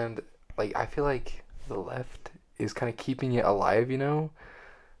understand... Like, I feel like the left is kind of keeping it alive,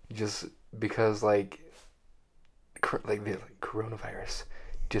 just because, like the coronavirus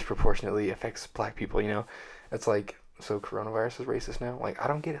disproportionately affects black people, It's like, so coronavirus is racist now? Like, I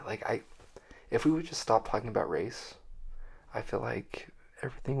don't get it. Like, if we would just stop talking about race, I feel like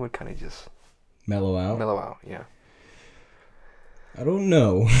everything would kind of just... Mellow out, yeah. I don't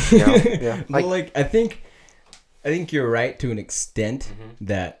know. Yeah. But, like, I think you're right to an extent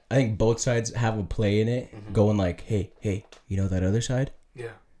that I think both sides have a play in it, going like, hey, that other side?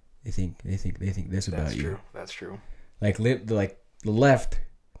 Yeah. They think this about you. That's true. Like the left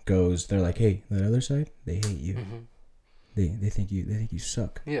goes, they're like, hey, that other side, they hate you. They think you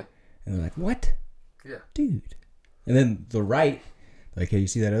suck. Yeah. And they're like, what? Yeah. Dude. And then the right, like, hey, you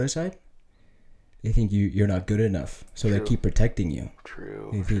see that other side? They think you're not good enough, so they keep protecting you. True.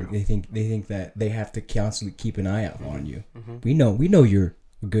 They think that they have to constantly keep an eye out on you. We know you're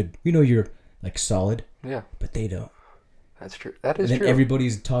good. We know you're like solid. Yeah. But they don't. That's true. That is true. And then true.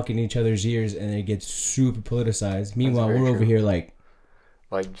 everybody's talking in each other's ears, and it gets super politicized. Meanwhile, we're over here like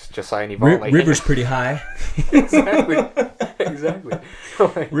Josiah and Yvonne. River's pretty high. Exactly.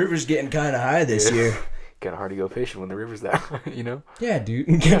 River's getting kind of high this year. Kind of hard to go fishing when the river's that high, Yeah, dude.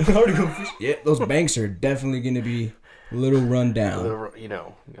 Kind of hard to go fishing. Yeah, those banks are definitely going to be a little run down. You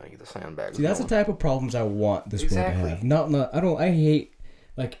gotta get the sandbags. See, that's the type of problems I want this world to have. I hate,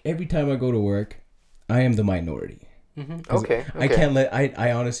 like, every time I go to work, I am the minority. Okay. I can't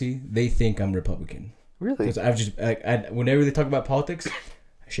I honestly, they think I'm Republican. Really? Because I've just, whenever they talk about politics,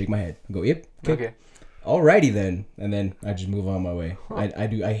 I shake my head. I go, yep. Okay. Alrighty then. And then I just move on my way.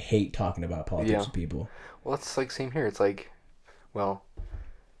 I hate talking about politics with people. Well, it's like same here. It's like, well...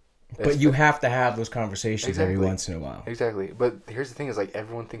 But you have to have those conversations every once in a while. Exactly. But here's the thing is, like,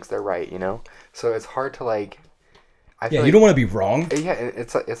 everyone thinks they're right, So it's hard to, like... you don't want to be wrong. Yeah,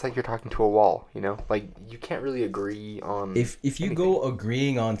 it's like you're talking to a wall, Like, you can't really agree on... If you go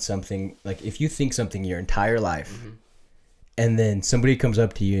agreeing on something, like, if you think something your entire life, and then somebody comes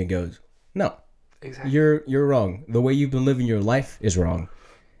up to you and goes, no, you're wrong. The way you've been living your life is wrong.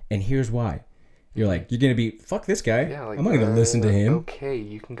 And here's why. You're like, you're going to be, fuck this guy. Yeah, like, I'm not going to listen to him. Okay,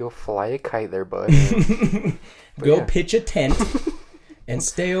 you can go fly a kite there, bud. Go pitch a tent and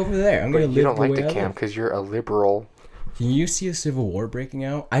stay over there. I'm going to live the way I live. You don't like to camp because you're a liberal. Can you see a civil war breaking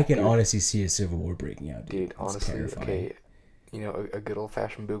out? I can honestly see a civil war breaking out. Dude, honestly, terrifying. Okay, a good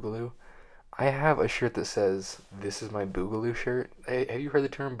old-fashioned boogaloo. I have a shirt that says, "This is my boogaloo shirt." Hey, have you heard the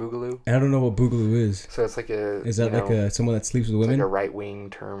term boogaloo? I don't know what boogaloo is. So it's like a... Is that like someone that sleeps with women? It's like a right-wing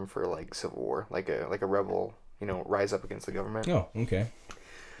term for, like, civil war. Like a rebel, rise up against the government. Oh, okay.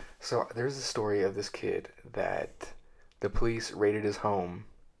 So there's a story of this kid that the police raided his home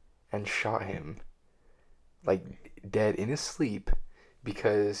and shot him, like, dead in his sleep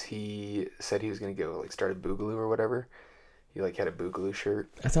because he said he was going to go, like, start a boogaloo or whatever. He, like, had a boogaloo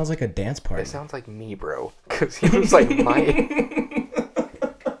shirt. That sounds like a dance party. It sounds like me, bro. Because he was, like, my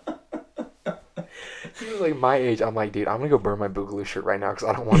age. I'm like, dude, I'm going to go burn my boogaloo shirt right now because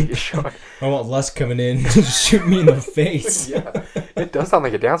I don't want to get shot. I want Lust coming in to shoot me in the face. Yeah. It does sound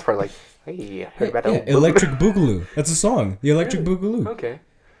like a dance party. Like, hey, heard about that Electric Boogaloo. That's a song. The Electric Boogaloo. Okay.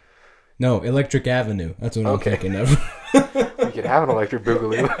 No, Electric Avenue. That's what I'm thinking of. We could have an electric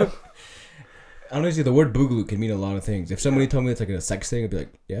boogaloo. Honestly, the word boogaloo can mean a lot of things. If somebody told me it's like a sex thing, I'd be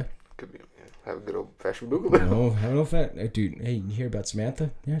like, yeah. Could be. Yeah. Have a good old-fashioned boogaloo. No, have an old-fashioned... Dude, hey, you hear about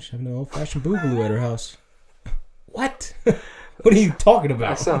Samantha? Yeah, she's having an old-fashioned boogaloo at her house. What? What are you talking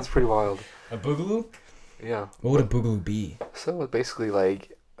about? That sounds pretty wild. A boogaloo? Yeah. What would a boogaloo be? So it's basically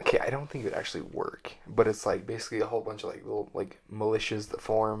like... Okay, I don't think it would actually work. But it's like basically a whole bunch of like little like militias that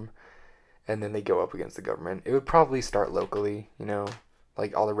form. And then they go up against the government. It would probably start locally,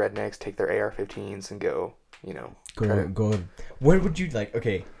 Like, all the rednecks take their AR-15s and go, Go. Where would you, like,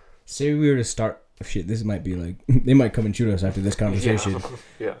 okay, say we were to start, shit, this might be, like, they might come and shoot us after this conversation.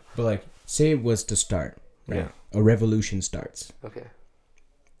 Yeah. But, like, say it was to start, right? Yeah. A revolution starts. Okay.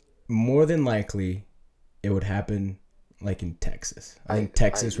 More than likely, it would happen, like, in Texas. I think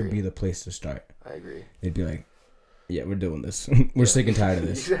Texas would be the place to start. I agree. They'd be like, yeah, we're doing this. We're sick and tired of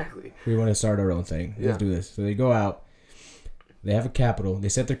this. Exactly. We want to start our own thing. Let's do this. So they go out. They have a capital. They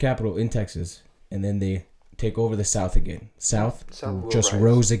set their capital in Texas, and then they take over the South again. South just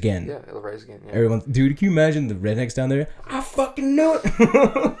rose again. Yeah, it'll rise again. Yeah. Everyone, dude, can you imagine the rednecks down there? I fucking knew it.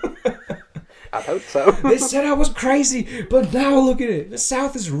 I hope so. They said I was crazy, but now look at it. The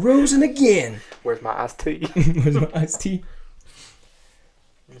South is risen again. Where's my iced tea? Where's my iced tea?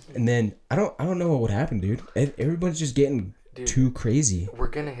 And then I don't know what would happen, dude. Everyone's just getting too crazy. We're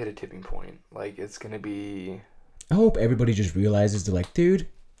gonna hit a tipping point. Like, it's gonna be. I hope everybody just realizes they're like, dude,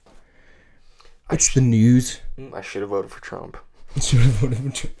 it's the news. I should have voted for Trump. Should have voted for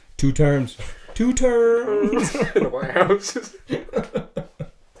Trump. 2 terms. 2 terms. In the White House.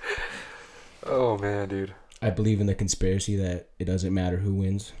 Oh man, dude. I believe in the conspiracy that it doesn't matter who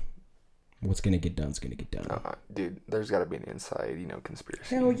wins. What's gonna get done is gonna get done. Dude, there's gotta be an inside,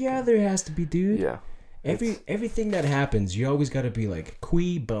 conspiracy. Hell yeah, there has to be, dude. Yeah. Everything that happens, you always gotta be like,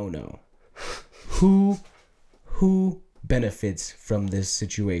 cui bono. Who benefits from this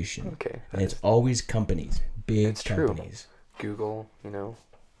situation? Okay. And it's always companies. Big companies. True. Google,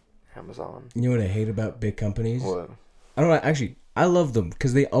 Amazon. You know what I hate about big companies? What? I don't know. Actually, I love them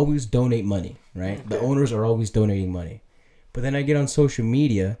because they always donate money, right? Okay. The owners are always donating money. But then I get on social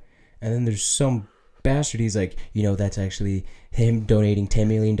media, and then there's some bastard. He's like, that's actually him donating $10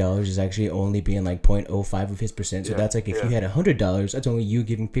 million is actually only being like 0.05 of his percent. So that's like if you had $100, that's only you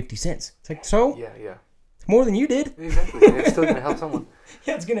giving 50 cents. It's like, so? Yeah. It's more than you did. Exactly. It's still going to help someone.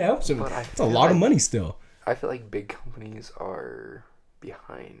 Yeah, it's going to help someone. It's a lot of money still. I feel like big companies are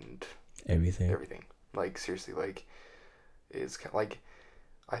behind everything. Like, seriously, like, it's kind of like,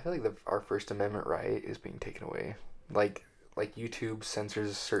 I feel like our First Amendment right is being taken away. Like YouTube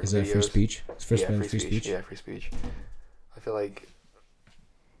censors certain videos. Is that free speech? It's free speech. Yeah, free speech. I feel like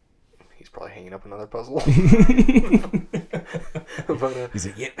he's probably hanging up another puzzle. But, he's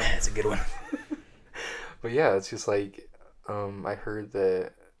like, yeah, that's a good one. But yeah, it's just like, I heard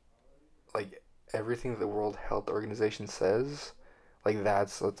that, like, everything that the World Health Organization says, like,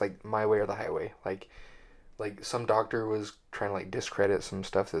 it's like my way or the highway. Like some doctor was trying to, like, discredit some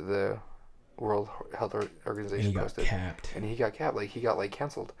stuff that the World Health Organization posted. And he got capped. Like, he got, like,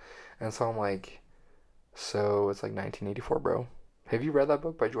 canceled. And so I'm like, so it's like 1984, bro. Have you read that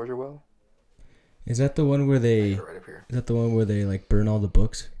book by George Orwell? Is that the one where they? Right up here. Is that the one where they like burn all the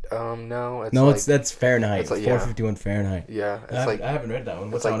books? No. That's Fahrenheit. It's like 451 Fahrenheit. Yeah, I haven't read that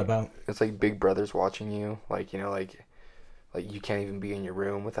one. What's that one about? It's like Big Brother's watching you. Like, like you can't even be in your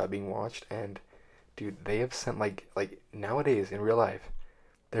room without being watched. And dude, they have sent like nowadays in real life,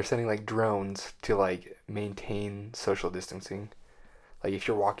 they're sending like drones to like maintain social distancing. Like if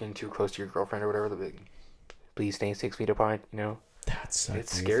you're walking too close to your girlfriend or whatever, they'll be like, please stay 6 feet apart. That sucks.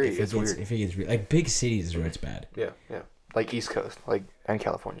 It's scary. It's weird. If it gets like big cities is where it's bad. Yeah. Like East Coast, and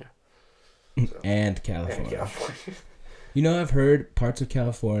California. So. And California. I've heard parts of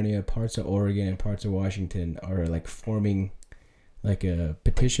California, parts of Oregon, and parts of Washington are like forming like a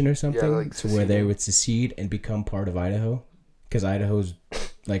petition or something where they would secede and become part of Idaho, because Idaho's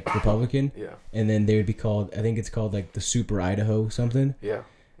like Republican. Yeah. And then they would be called, I think it's called like the Super Idaho something. Yeah.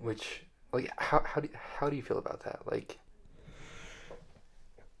 Which, like, how do you feel about that? Like,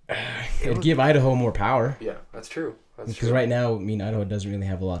 it'd give Idaho more power. Yeah, that's true. Because right now, Idaho doesn't really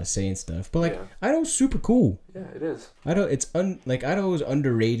have a lot of say in stuff. But like, Idaho's super cool. Yeah, it is. Idaho is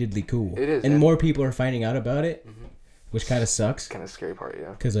underratedly cool. It is, and more people are finding out about it, which kind of sucks. Kind of scary part, yeah.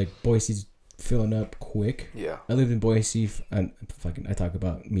 Because like Boise's filling up quick. Yeah. I lived in Boise. I talk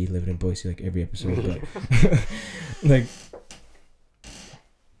about me living in Boise like every episode, but like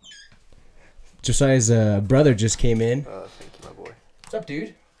Josiah's brother just came in. Thank you, my boy. What's up,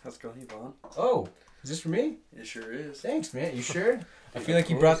 dude? How's it going, Yvonne? Oh, is this for me? It sure is. Thanks, man. You sure? I feel like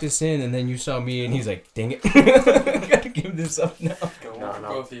he brought this in, and then you saw me, and he's like, dang it. Gotta give this up now. Go on,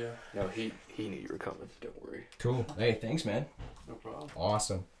 both of you. No, he knew you were coming. Don't worry. Cool. Hey, thanks, man. No problem.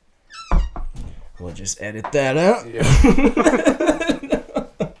 Awesome. We'll just edit that out. Yeah.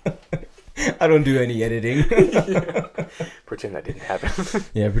 I don't do any editing. Pretend that didn't happen.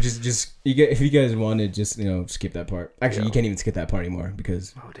 Yeah, but just if you guys wanted, just skip that part. Actually, you can't even skip that part anymore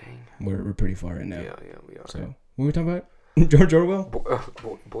because we're pretty far in now. Yeah, we are. So what were we talking about? George Orwell?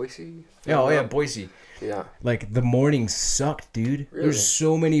 Boise? Yeah, Boise. Yeah. Like the mornings sucked, dude. Really? There's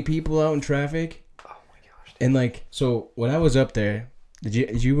so many people out in traffic. Oh my gosh. Dude. And like, so when I was up there,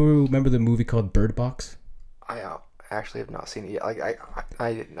 did you remember the movie called Bird Box? I actually have not seen it yet. Like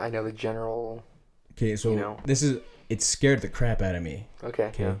I know the general. Okay, so it scared the crap out of me.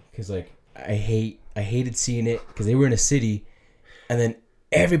 Okay. Yeah. Because like I hated seeing it because they were in a city, and then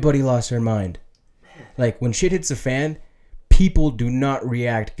everybody lost their mind. Like when shit hits the fan, people do not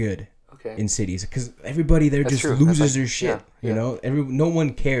react good in cities because everybody there just loses their shit. You know, no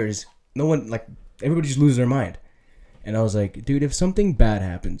one cares. No one everybody just loses their mind. And I was like, dude, if something bad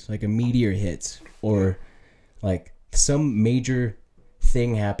happens, like a meteor hits or like some major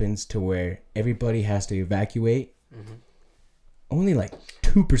thing happens to where everybody has to evacuate, Mm-hmm. only like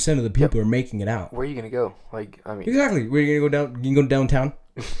 2% of the people are making it out. Where are you gonna go? Like, I mean, Exactly. Where you gonna go down? You can go downtown.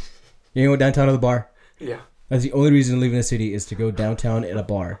 You can go downtown to the bar. yeah, That's the only reason to live in a city is to go downtown at a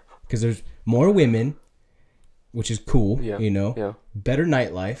bar because there's more women, which is cool. Yeah. You know, yeah, better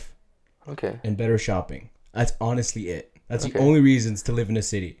nightlife okay, and better shopping. That's honestly it. That's Okay. the only reasons to live in a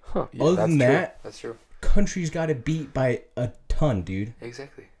city. huh? Yeah, Other that's than true. that, That's true. country's got it beat by a ton, dude.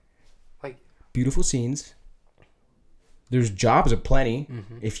 Exactly. Beautiful scenes. There's jobs aplenty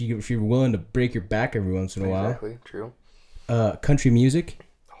Mm-hmm. if you're willing to break your back every once in a while. Exactly. True. Country music.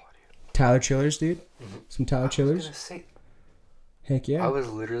 Oh, dude. Tyler Chillers, dude. Mhm. Some Tyler I was Chillers. gonna say, Heck yeah. I was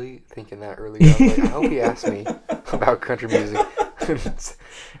literally thinking that earlier. I was like, I hope he asked me about country music. Are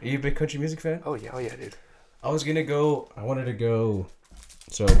you a big country music fan? oh yeah, dude. I wanted to go.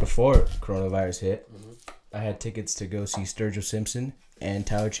 So before coronavirus hit, Mhm. I had tickets to go see Sturgill Simpson and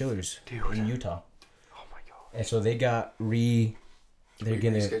Tyler Chillers Dude. in Utah. Oh my god. And so they got they're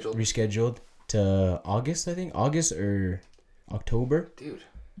gonna rescheduled to August, I think. August or October. Dude,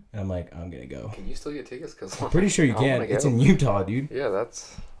 And I'm like, I'm gonna go. can you still get tickets? Cause I'm pretty sure you I can. wanna It's go. in Utah, dude. Yeah,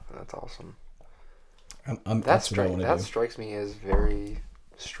 that's awesome. That's what I want to That do. strikes me as very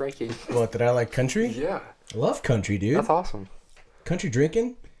striking. What, did I like country? Yeah, I love country, dude. that's awesome. Country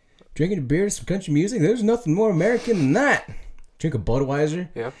drinking a beer, some country music. There's nothing more American than that. Drink a Budweiser.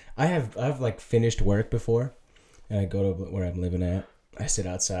 Yeah. I've like finished work before, and I go to where I'm living at. I sit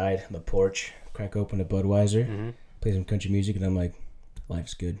outside on the porch, crack open a Budweiser, Mm-hmm. play some country music, and I'm like,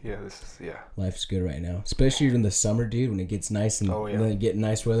 life's good. Yeah, Life's good right now, especially in the summer, dude. When it gets nice and Oh, yeah. then you get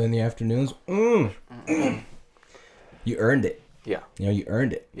nice weather in the afternoons. You earned it. Yeah. You know, you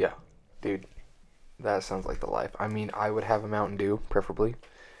earned it. Yeah, dude, that sounds like the life. I mean, I would have a Mountain Dew, preferably.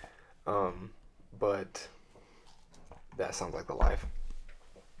 But that sounds like the life.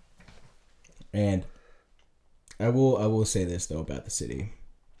 And I will say this though about the city.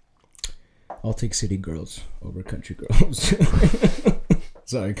 I'll take city girls over country girls.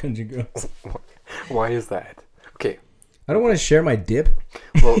 Sorry, country girls. Why is that? Okay. I don't want to share my dip.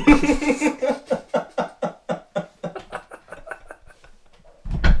 Well,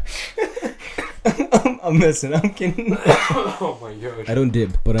 I'm messing. I'm kidding. oh my gosh. I don't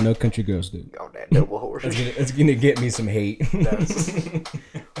dip, but I know country girls do. Oh, that double horse. That's gonna get me some hate.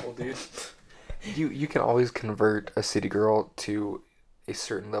 Well, dude, you can always convert a city girl to a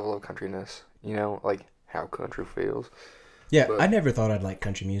certain level of countryness. You know, like how country feels. Yeah, But- I never thought I'd like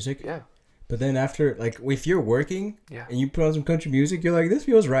country music. Yeah. But then after, like, if you're working Yeah. and you put on some country music, you're like, this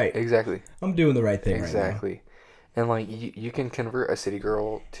feels right. Exactly. I'm doing the right thing Exactly. And like you can convert a city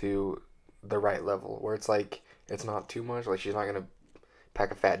girl to the right level where it's like it's not too much. Like she's not gonna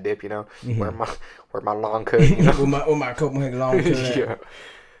pack a fat dip, you know. Mhm. Wear my long coat, you know. with my Copenhagen long coat. yeah.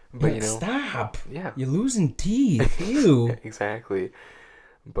 But you know. Stop. Yeah. You're losing teeth. Ew. Exactly.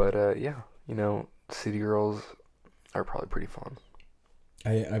 But yeah, you know, city girls are probably pretty fun.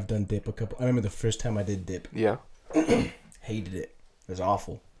 I've done dip a couple. I remember the first time I did dip. Yeah. Hated it. It was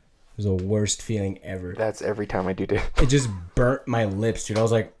awful. It was the worst feeling ever. That's every time I do dip. It just burnt my lips, dude. I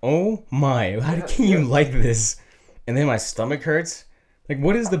was like, oh my, how Yeah, can you like this? And then my stomach hurts. Like,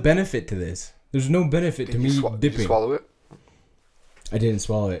 what is the benefit to this? There's no benefit to me Did dipping. you swallow it? I didn't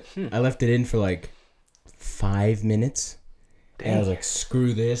swallow it. I left it in for like 5 minutes. And I was like,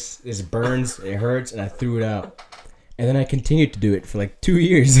 screw this. This burns. It hurts. And I threw it out. And then I continued to do it for like 2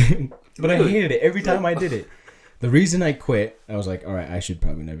 years. But I hated it every time I did it. The reason I quit, I was like, all right, I should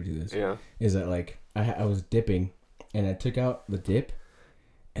probably never do this. Yeah. Is that like, I was dipping. And I took out the dip.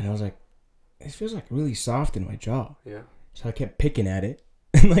 And I was like, it feels like really soft in my jaw. Yeah. So I kept picking at it.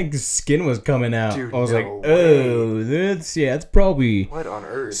 And like the skin was coming out. Dude, I was no like, way. oh, that's probably What on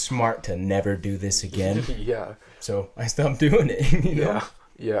earth? smart to never do this again. yeah. So I stopped doing it. You know? Yeah.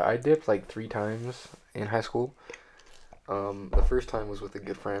 Yeah, I dipped like 3 times in high school. The first time was with a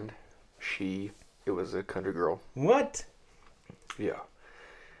good friend. It was a country girl. What? Yeah.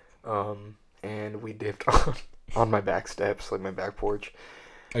 And we dipped on my back steps, like my back porch.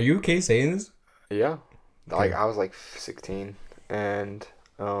 Are you okay saying this? Yeah. Like Okay. I was like 16 and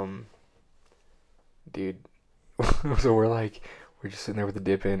dude, so we're just sitting there with the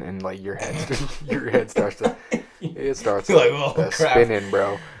dip in and like your head starts to You're like, oh, crap. spinning,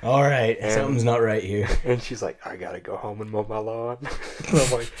 bro. All right, And- something's not right here. And she's like, I gotta go home and mow my lawn. And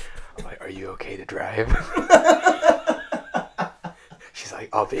I'm like, are you okay to drive? She's like,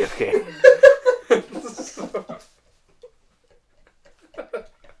 I'll be okay.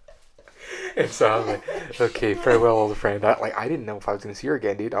 And so I was like, okay, farewell, old friend. I didn't know if I was gonna see her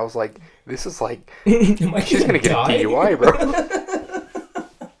again, dude. I was like, this is like, Am I she's gonna get a die? DUI, bro.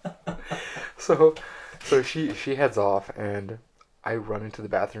 So she heads off, and I run into the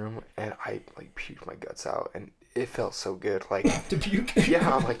bathroom, and I like puked my guts out, and it felt so good. Like To puke?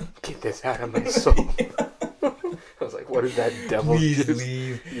 yeah, I'm like, get this out of my soul. I was like, what is that devil Please juice?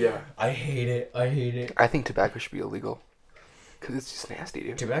 leave. Yeah. I hate it. I hate it. I think tobacco should be illegal. Because it's just nasty,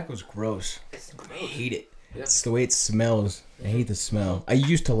 dude. Tobacco's gross. It's I hate it. Yeah. It's the way it smells. I hate the smell. I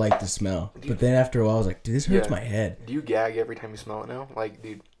used to like the smell, but then after a while, I was like, dude, this hurts Yeah. my head. Do you gag every time you smell it now? Like,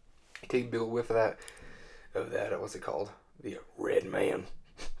 dude, you take a big whiff of that, what's it called? The Red Man.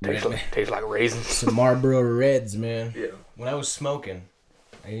 Tastes like raisins. Some Marlboro Reds, man. Yeah. When I was smoking,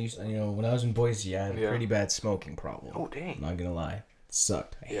 when I was in Boise, I had a pretty bad smoking problem. Oh, dang. I'm not gonna lie. It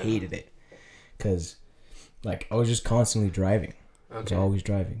sucked. I Yeah. hated it. Because, like, I was just constantly driving. I was always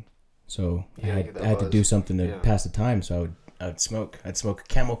driving. So I had to do something to pass the time, so I would smoke. I'd smoke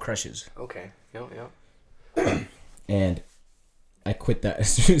Camel Crushes. Okay. Yep. And I quit that.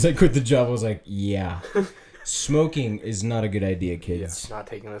 As soon as I quit the job, I was like, yeah. Smoking is not a good idea, kids. Yeah, not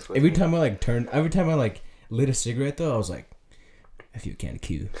taking this with Every me. time I lit a cigarette, though, I was like, I feel kind of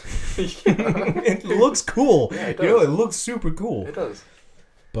cute. It looks cool. Yeah, it you know, does. it looks super cool. It does.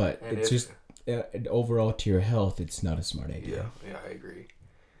 But And it's just, overall to your health, it's not a smart idea. Yeah, I agree.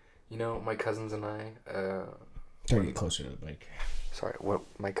 You know, my cousins and I, Try to get closer to the mic.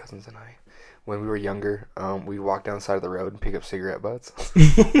 my cousins and I, when we were younger, we'd walk down the side of the road and pick up cigarette butts.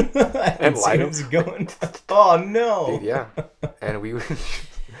 And light light them. Going. Oh, no. Dude, yeah. And we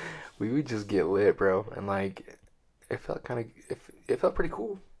would just get lit, bro. And, like, it felt it felt pretty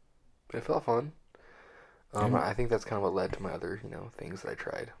cool. It felt fun. I think that's kind of what led to my other, things that I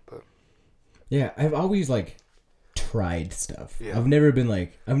tried. But Yeah, I've always, like, tried stuff. Yeah. I've never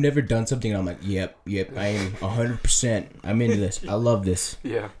done something and I'm like, yep, I am 100%. I'm into this. I love this.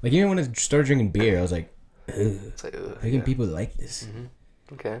 yeah. Like, even when I started drinking beer, I was like, ugh. It's like, How can people like this?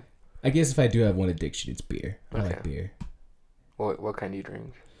 Mm-hmm. Okay. I guess if I do have one addiction, it's beer. I Okay. like beer. What kind do you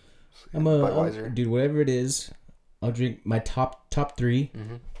drink? Budweiser. Dude, whatever it is, I'll drink my top 3.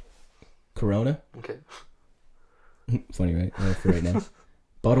 Mm-hmm. Corona. Okay. Funny, right? For right now.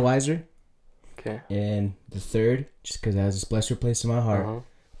 Budweiser. Okay. And the third, just because it has a special place in my heart, Uh-huh.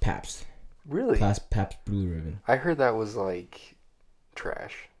 Pabst. Really? Pabst Blue Ribbon. I heard that was like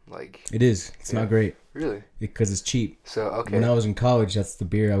trash. Like It is. It's not great. Really? Because it's cheap. So okay. When I was in college, that's the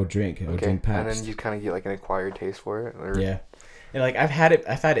beer I would drink. I would drink Pabst. And then you kind of get like an acquired taste for it. Or... Yeah. And like I've had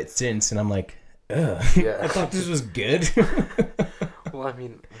it since, and I'm like, ugh. Yeah. I thought this was good. Well, I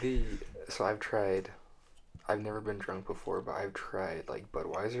mean so I've never been drunk before, but I've tried like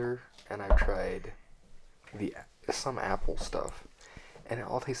Budweiser, and I've tried some Apple stuff, and it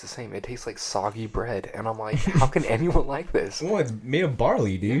all tastes the same. It tastes like soggy bread, and I'm like, how can anyone like this? Well, it's made of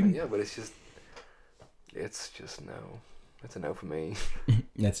barley, dude. Yeah, but it's just no. It's a no for me.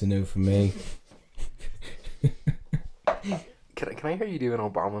 That's a no for me. Can I hear you do an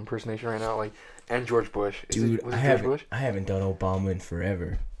Obama impersonation right now? Like, and George Bush. Dude, Was it George Bush? I haven't done Obama in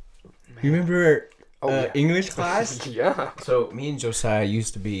forever. You remember Yeah. English class? Yeah. So me and Josiah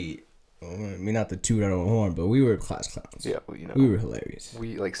used to be, I mean, not the toot our own horn, but we were class clowns. Yeah, well, We were hilarious.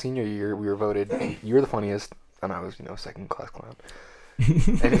 we like senior year, we were voted. You were the funniest, and I was, second class clown.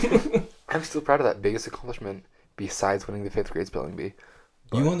 And I'm still proud of that. Biggest accomplishment besides winning the 5th grade spelling bee.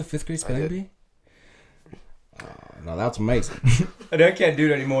 You won the 5th grade spelling did. bee? No, that's amazing. I can't do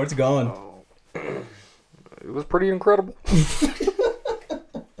it anymore. It's gone. Oh, it was pretty incredible.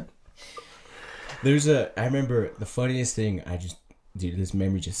 I remember the funniest thing. Dude, this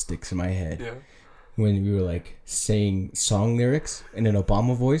memory just sticks in my head. Yeah. When we were like saying song lyrics in an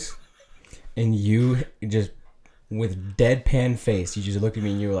Obama voice, and you just with deadpan face, you just looked at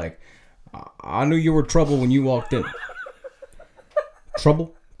me and you were like, "I knew you were trouble when you walked in."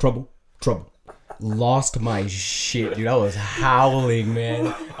 Trouble, trouble, trouble. Lost my shit, dude. I was howling,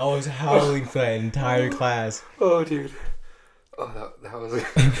 man. I was howling for that entire class. Oh, dude. Oh, that was.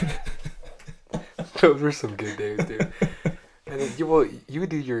 Those were some good days, dude. And then you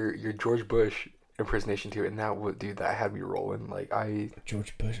do your George Bush impersonation too, and that had me rolling. Like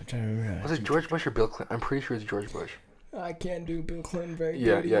George Bush. I'm trying to remember. Was it George Bush or Bill Clinton? I'm pretty sure it's George Bush. I can't do Bill Clinton very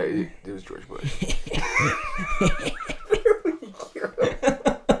Yeah, good. it was George Bush.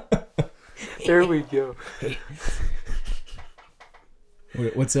 There we go.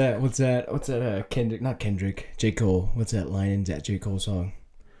 What's that? Kendrick, not Kendrick. J. Cole. What's that line in that J. Cole song?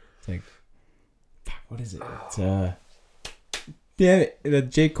 It's like, fuck, what is it? It's yeah, the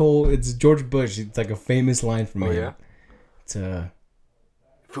J. Cole. It's George Bush. It's like a famous line from him. Oh yeah. It's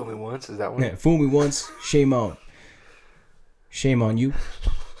Fool me once, is that one? yeah, fool me once, shame on you.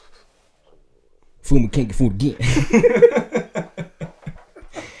 Fool me, can't get fooled again.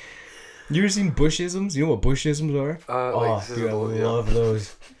 You ever seen Bushisms? You know what Bushisms are? Like, Dude, I love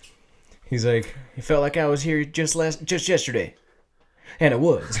those. He's like, it felt like I was here just yesterday, and it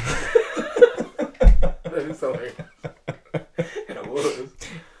was. That is so weird. And it was.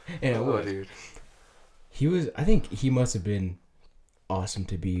 And it was. Dude. He was. I think he must have been awesome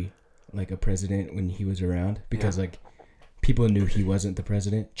to be like a president when he was around because like people knew he wasn't the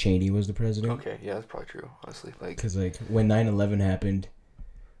president. Cheney was the president. Okay, yeah, that's probably true. Honestly, like because like when 9/11 happened,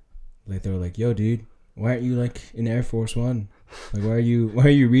 like they were like, "Yo, dude, why aren't you like in Air Force One? Like, why are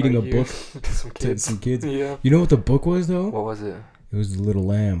you reading a book to some kids?" Yeah. You know what the book was though? What was it? It was the little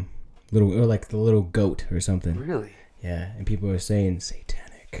lamb, or like the little goat or something. Really? Yeah, and people were saying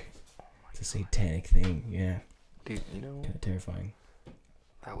satanic. It's a satanic thing. Yeah. Dude, you know, Kind of terrifying.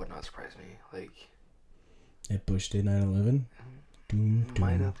 that would not surprise me. Like, That Bush did 9/11.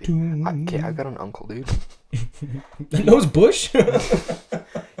 might have. Okay, I got an uncle, dude. That knows Bush.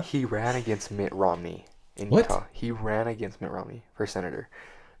 He ran against Mitt Romney in What? Utah. He ran against Mitt Romney for senator.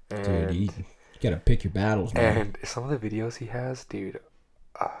 And, Dude, you gotta pick your battles, man. and some of the videos he has, dude,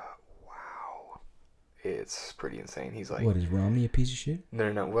 wow, it's pretty insane. He's like, What, is Romney a piece of shit?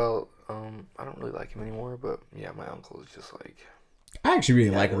 no. Well, I don't really like him anymore, but yeah, my uncle is just like, I actually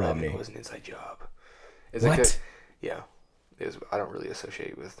really like 9/11 Romney. was an inside job. It's What? like yeah, I don't really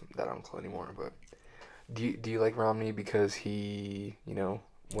associate with that uncle anymore. But do you like Romney because he,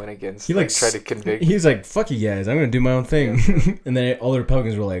 went against, He like tried to convict? He was like, "Fuck you guys, I'm gonna do my own thing." And then all the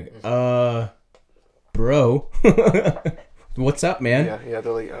Republicans were like, bro, what's up, man?" Yeah,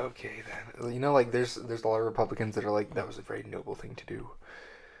 they're like, okay then. Like there's a lot of Republicans that are like, that was a very noble thing to do.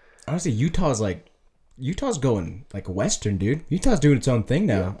 Honestly, Utah's going like Western, dude. Utah's doing its own thing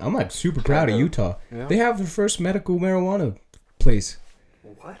now. Yeah. I'm like super proud of Utah. Yeah. They have the first medical marijuana place.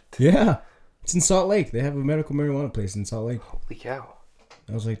 What? Yeah, it's in Salt Lake. They have a medical marijuana place in Salt Lake. Holy cow.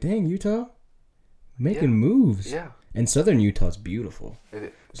 I was like, dang, Utah, making moves. Yeah. And Southern Utah's beautiful.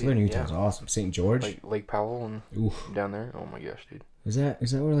 Southern Yeah. Utah's awesome. St. George. Like Lake Powell and Oof. down there. Oh my gosh, dude. Is that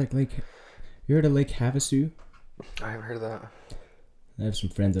where like Lake? You heard of Lake Havasu? I haven't heard of that. I have some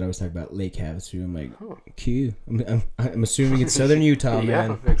friends that always talk about Lake Havasu. I'm like, cute. I'm assuming it's Southern Utah, Yeah,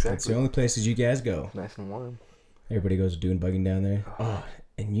 man. exactly. That's the only places you guys go. Nice and warm. Everybody goes dune bugging down there. Oh,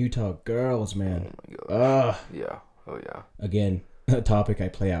 and Utah girls, man. Oh my gosh. Oh, Yeah. Oh yeah. again, a topic I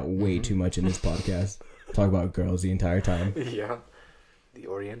play out way too much in this podcast. Talk about girls the entire time. Yeah. The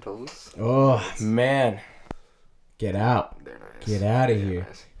Orientals. Oh man, get out. They're nice. Get out of They're here.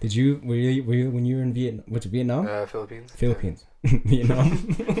 nice. Did you were you when you were in Vietnam? What's it, Vietnam? Philippines. Philippines. Vietnam.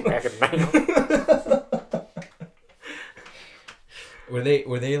 Back in Mayo. Were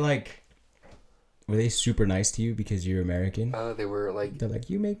they super nice to you because you're American? They were like, They're like,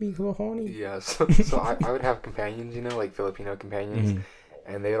 you make me go horny. yeah. So I would have companions, like Filipino companions,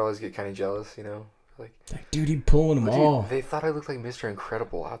 and they would always get kind of jealous, like, Dude, you pulling them dude, all. they thought I looked like Mr.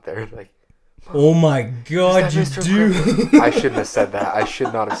 Incredible out there, like. Oh my God, Is you that Mr. do. Incredible? I shouldn't have said that. I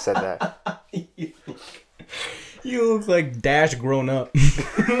should not have said that. You look like Dash grown up.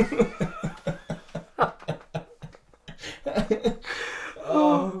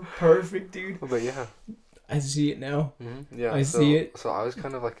 Oh, perfect, dude. But yeah. I see it now. Yeah. I see it. So I was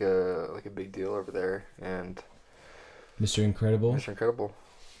kind of like a big deal over there, and Mr. Incredible. Mr. Incredible.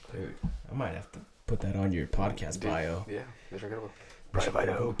 Dude, I might have to put that on your podcast bio. Yeah, Mr. Incredible. Pride of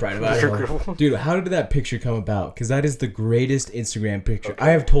Idaho. Pride of Mr. Idaho. Incredible. Dude, how did that picture come about? Because that is the greatest Instagram picture. I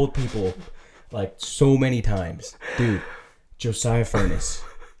have told people like so many times, dude, Josiah Furniss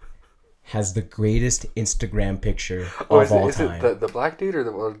has the greatest Instagram picture of all time. Is it the black dude or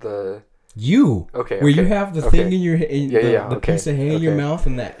the You. Okay. Where you have the thing in your the okay, piece of hay in your okay. mouth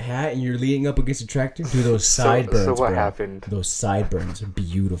and that hat and you're leaning up against a tractor? Dude, those sideburns, So what bro. happened? Those sideburns are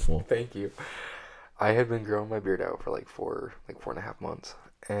beautiful. Thank you. I had been growing my beard out for like 4.5 months,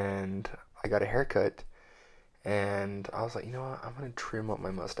 and I got a haircut, and I was like, you know what? I'm gonna trim up my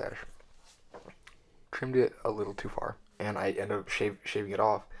mustache. Trimmed it a little too far, and I ended up shaving it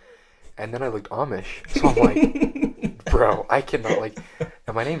off, and then I looked Amish, so I'm like, bro, I cannot like.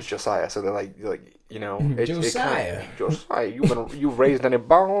 And my name's Josiah, so they're like Josiah. Josiah, you raised any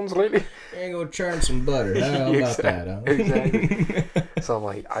bones lately? You ain't gonna churn some butter. How about that, huh? Exactly. So I'm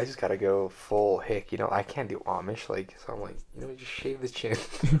like, I just gotta go full hick, I can't do Amish, like, so I'm like, just shave the chin.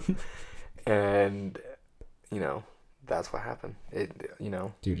 And, that's what happened.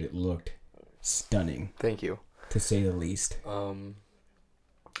 Dude, it looked stunning, Thank you. to say the least.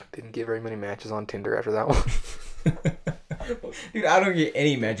 Didn't get very many matches on Tinder after that one. Dude, I don't get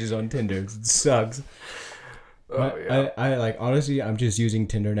any matches on Tinder. It sucks. Oh, yeah. I like honestly, I'm just using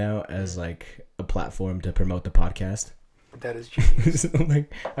Tinder now as like a platform to promote the podcast. That is genius. So,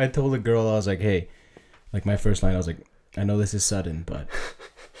 like, I told a girl, I was like, hey, like my first line, I was like, I know this is sudden, but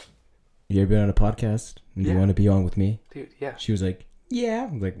you ever been on a podcast? And do you want to be on with me? Dude, yeah. She was like, yeah.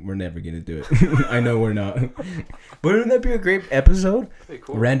 I'm like, we're never gonna do it. I know we're not. Wouldn't that be a great episode? Pretty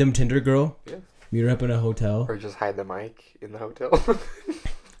cool. Random Tinder girl. Yeah. Meet her up in a hotel. Or just hide the mic in the hotel.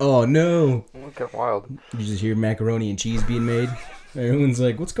 Oh no! Kind of wild. You just hear macaroni and cheese being made. Everyone's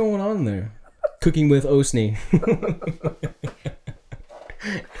like, what's going on there? Cooking with Osni.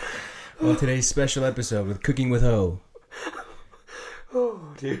 Well, today's special episode with Cooking with Ho. Oh,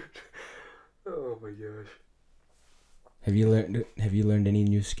 dude. Oh my gosh. Have you learned any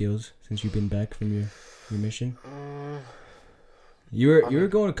new skills since you've been back from your mission? You were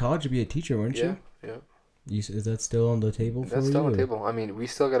going to college to be a teacher, weren't you? Yeah. Is that still on the table for you? That's still on the table. I mean, we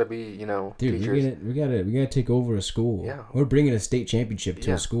still gotta be, Dude, teachers. we gotta take over a school. Yeah. We're bringing a state championship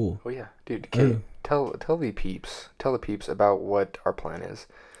to a school. Oh yeah, dude. Hey. Tell the peeps about what our plan is.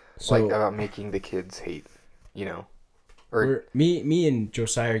 So, like about making the kids hate, or me and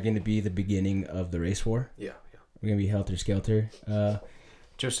Josiah are gonna be the beginning of the race war. Yeah. We're gonna be helter skelter.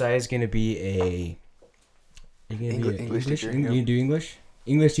 Josiah's gonna be a. Are you gonna be an English teacher. You gonna do English?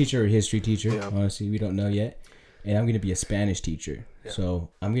 English teacher or history teacher? Yeah. Honestly, we don't know yet. And I'm gonna be a Spanish teacher. Yeah. So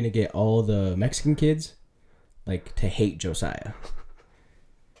I'm gonna get all the Mexican kids, like, to hate Josiah.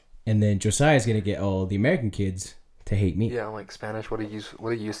 And then Josiah's gonna get all the American kids to hate me. Yeah, I'm like Spanish. What a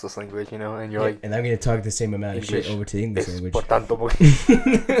useless language, And you're like, and I'm gonna talk the same amount of English shit over to the English es language. por tanto muy...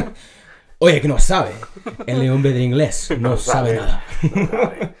 Oye, que no sabe. El hombre de inglés no sabe nada.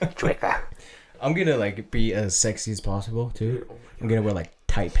 Chueca. I'm gonna be as sexy as possible too. Dude, oh my I'm gonna wear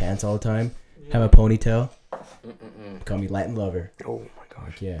tight pants all the time. Have a ponytail. Call me Latin lover. Oh my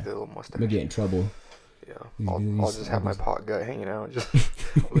gosh. Yeah. The little mustache. I'm gonna get in trouble. Yeah. These- I'll just have my pot gut hanging out. Just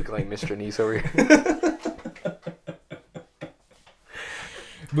look like Mr. Nice over here.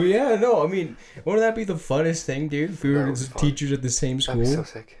 But yeah, no, I mean, wouldn't that be the funnest thing, dude? If we That were would be just fun. teachers at the same That'd school, be so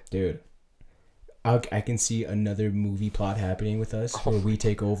sick. dude. I can see another movie plot happening with us where we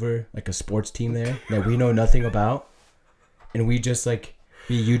take over a sports team there that we know nothing about, and we just we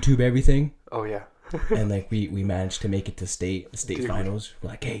YouTube everything, Oh yeah. and we managed to make it to state Dude. finals. We're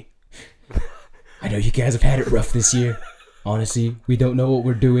like, hey, I know you guys have had it rough this year. Honestly, we don't know what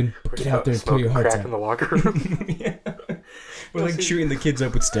we're doing, but get out there and throw your hearts crack in out. the locker room. Yeah. We're shooting the kids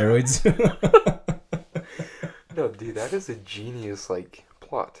up with steroids. No, dude, that is a genius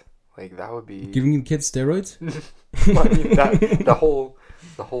plot. That would be. Giving the kids steroids? I mean, the whole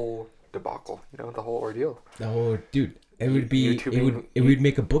debacle. The whole ordeal. Dude, it would be YouTubing- it would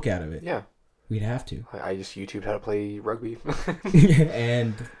make a book out of it. Yeah. We'd have to. I just YouTubed how to play rugby.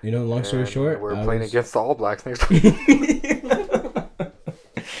 And long story And short, we're playing against the All Blacks next week.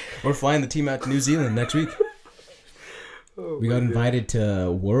 We're flying the team out to New Zealand next week. We got invited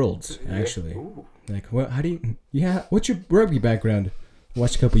to Worlds, actually. Ooh. What? How do you? Yeah. What's your rugby background?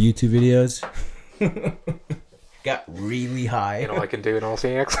 Watched a couple YouTube videos. Got really high. I can do an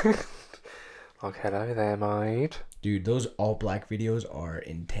Aussie accent. Like, hello there, mate. Dude, those all black videos are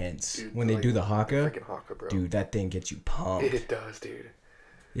intense. Dude, when they do the haka, Freaking haka, bro. dude, that thing gets you pumped. It does, dude.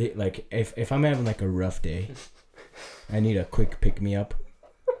 If I'm having a rough day, I need a quick pick me up.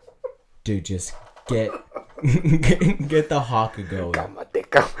 Dude, just get the haka going. Got my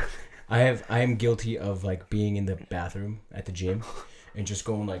dick out. I am guilty of being in the bathroom at the gym and just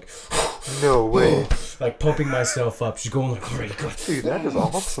going No way. pumping myself up, just going alright, good. Dude, that is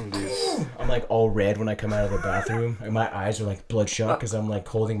awesome, dude. I'm all red when I come out of the bathroom, and my eyes are bloodshot because I'm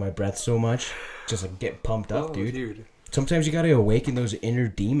holding my breath so much, just get pumped up, dude. Sometimes you gotta awaken those inner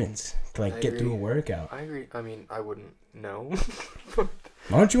demons to get through a workout. I agree. I mean, I wouldn't know.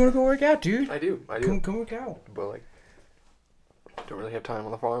 Why don't you want to go work out, dude? I do. Come work out. But don't really have time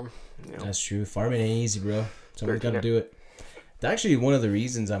on the farm. That's true. Farming ain't easy, bro. Someone's got to 13, do it. That's actually one of the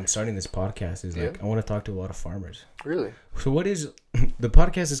reasons I'm starting this podcast is I want to talk to a lot of farmers. Really? So what is the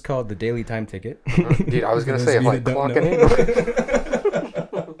podcast is called The Daily Time Ticket. Dude, I was gonna say Those of you that don't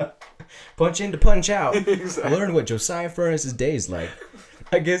clocking in. Punch in to punch out. Exactly. Learn what Josiah Furniss' day is like.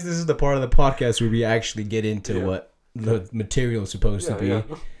 I guess this is the part of the podcast where we actually get into what the material is supposed to be. Yeah.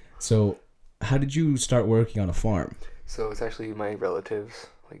 So how did you start working on a farm? So it's actually my relatives,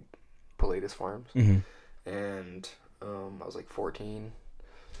 Pilatus Farms, and I was 14.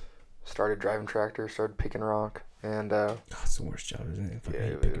 Started driving tractor, started picking rock, and It's the worst job, isn't it? Fucking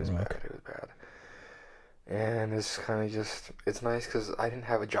hate it picking was rock. bad. It was bad. And it's kind of it's nice because I didn't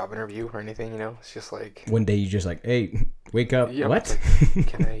have a job interview or anything, It's just One day you just hey, wake up. yeah, What?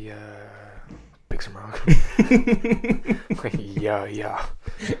 Can I pick some rock? Yeah.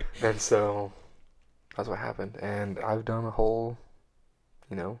 And so that's what happened. And I've done a whole,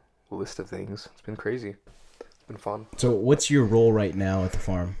 list of things. It's been crazy. It's been fun. So what's your role right now at the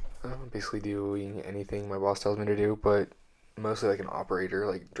farm? Basically doing anything my boss tells me to do, but mostly like an operator,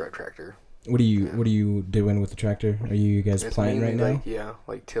 like drive tractor. What are you doing with the tractor? Are you guys It's planting right mainly now?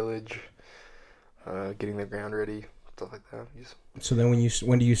 like tillage, getting the ground ready, stuff like that. So then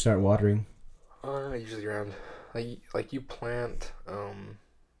when do you start watering? Usually around like you plant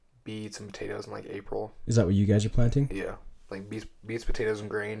beets and potatoes in like April. Is that what you guys are planting? Yeah, like beets, potatoes, and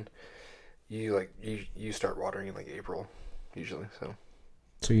grain. You start watering in like April, usually.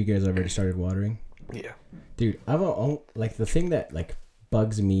 So you guys already started watering? Yeah. Dude, like the thing that like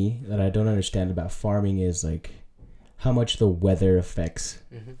bugs me that I don't understand about farming is like how much the weather affects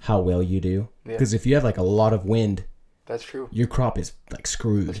how well you do. Yeah. Because if you have like a lot of wind, That's true. your crop is like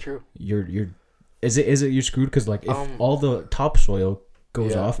screwed. That's true. Is it you're screwed because like if all the topsoil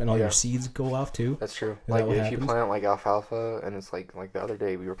goes off and all yeah. your seeds go off too? That's true. Is Like that what if you happens? plant like alfalfa and it's like the other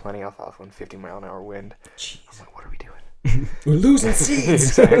day we were planting alfalfa in 50-mile-an-hour wind. Jeez. I'm like, what are we doing? We're losing seeds.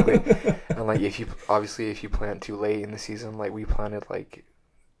 Exactly. And like if you plant too late in the season, like we planted like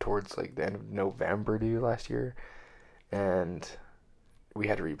towards like the end of November last year, and we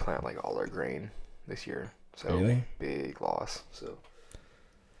had to replant like all our grain this year. So Really? big loss. So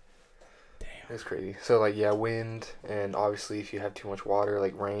Damn. it's crazy. So like wind, and obviously if you have too much water,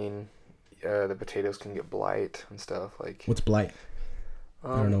 like rain, the potatoes can get blight and stuff. Like What's blight?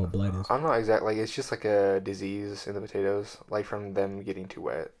 I don't know what blight is. I'm not exact. Like it's just like a disease in the potatoes, like from them getting too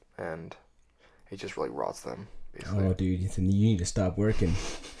wet, and it just really rots them. Basically. Oh, dude, you need to stop working.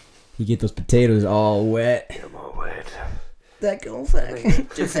 You get those potatoes all wet. Get 'em all wet. That go fuck.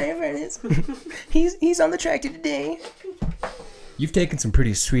 Josiah Furniss. He's on the tractor today. You've taken some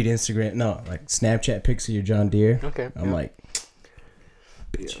pretty sweet Snapchat pics of your John Deere. Okay. I'm like,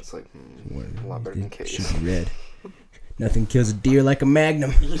 yeah, it's like a lot better than Case. Should be red. Nothing kills a deer like a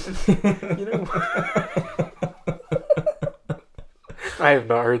Magnum. I have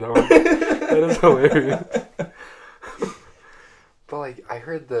not heard that one. That is hilarious. But like, I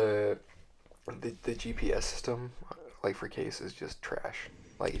heard the GPS system, like for Case, is just trash.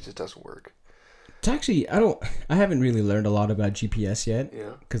 Like it just doesn't work. It's actually I haven't really learned a lot about GPS yet.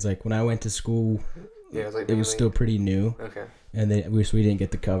 Yeah. Because like when I went to school, Yeah, it's like it was still pretty new. Okay. And then we didn't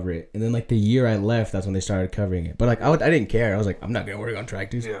get to cover it. And then like the year I left, that's when they started covering it. But like I didn't care. I was like, I'm not gonna work on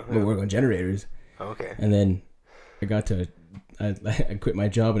tractors. Yeah, I'm gonna work on generators. Okay. And then I quit my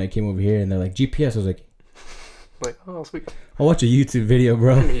job and I came over here and they're like GPS. I was like, Oh, sweet. I'll watch a YouTube video,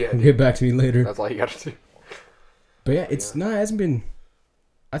 bro. Yeah, Get back to me later. That's all you gotta do. But yeah, it hasn't been.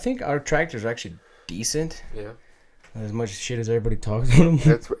 I think our tractors are actually decent. Yeah. As much shit as everybody talks about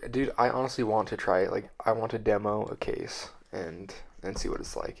them. Dude, I honestly want to try it. Like, I want to demo a Case and see what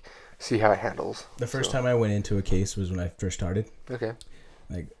it's like. See how it handles. The first time I went into a Case was when I first started. Okay.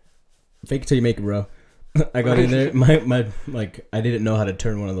 Like, fake it till you make it, bro. I got in there. My I didn't know how to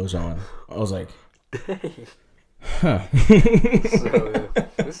turn one of those on. I was like, huh. So,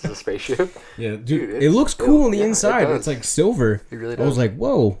 this is a spaceship. Yeah, dude, it looks cool on the inside. It's like silver. It really does. I was like,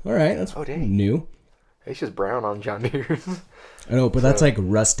 whoa, all right, that's dang. new. It's just brown on John Deere. I know, but that's like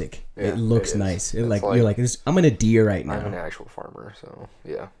rustic. Yeah, it looks it is. nice. It's Like you're like this. I'm in a deer right now. I'm an actual farmer, so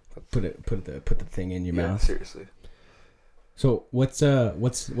yeah. Put the thing in your mouth. Seriously. So what's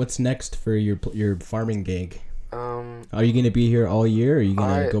next for your farming gig? Are you gonna be here all year, or are you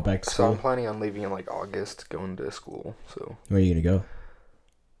gonna go back to school? So I'm planning on leaving in like August, going to school. So where are you gonna go?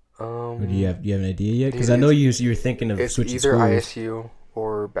 Or do you have an idea yet? Because dude, I know you're thinking of it's switching either schools. ISU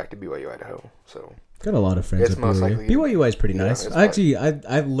or back to BYU Idaho. So Got a lot of friends it's at most BYU. likely- BYU is pretty nice. it's Actually,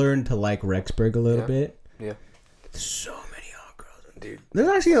 I've learned to like Rexburg a little bit. Yeah. So many hot girls, Dude. There's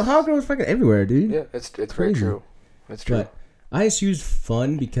actually hot girls fucking everywhere, dude. Yeah, it's very Crazy. true. It's true. But ISU's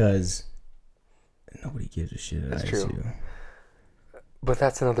fun because nobody gives a shit at That's ISU. true. But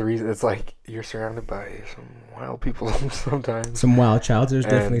that's another reason. It's like you're surrounded by some wild people sometimes. Some wild childs. There's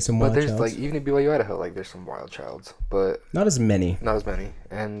definitely some wild But there's childs. like even at BYU Idaho, like there's some wild childs, but Not as many. not as many.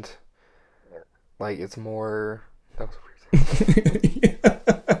 And like it's more. That was weird.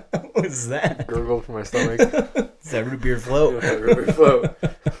 What was that? Gurgled from my stomach. Is that root beer float? River float.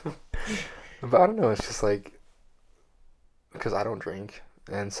 But I don't know. It's just like because I don't drink,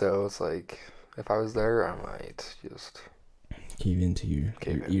 and so it's like if I was there, I might just Cave into your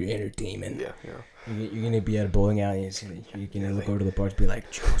Cave in. your entertainment. yeah. You're gonna be at a bowling alley and you're gonna look over to the bar and be like,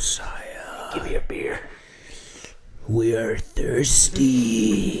 Josiah, Give me a beer. we are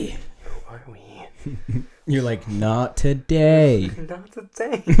thirsty. Who are we? You're like, not today. Not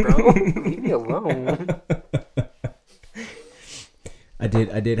today, bro. Leave me alone. I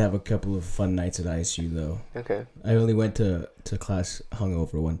did have a couple of fun nights at ISU though. Okay. I only went to class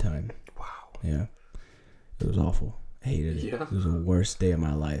hungover one time. Wow. Yeah, it was awful. I hated it. Yeah. It was the worst day of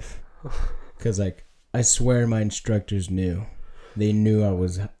my life. Cause like I swear my instructors knew. They knew I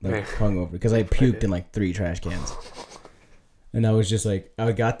was like hungover because I puked in like 3 trash cans. And I was just like,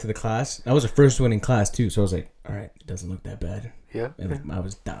 I got to the class. I was the first one in class too, so I was like, all right, it doesn't look that bad. Yeah. And like, I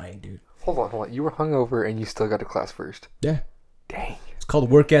was dying, dude. Hold on. You were hungover and you still got to class first. Yeah. Dang. It's called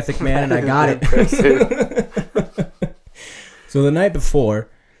work ethic, man, and I got it. So the night before,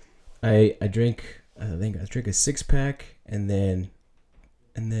 I drank a 6-pack, and then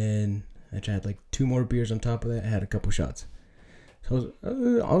I tried like 2 more beers on top of that. I had a couple shots. So I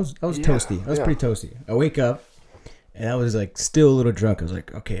was toasty. I was pretty toasty. I wake up, and I was like still a little drunk. I was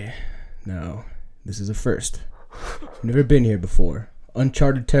like, okay, no, this is a first. I've never been here before.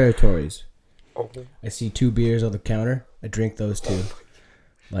 Uncharted territories. Oh. I see 2 beers on the counter. I drink those 2.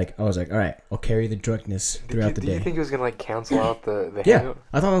 Like, I was like, all right, I'll carry the drunkenness throughout the day. Did you think it was gonna like cancel out the Yeah, hangover?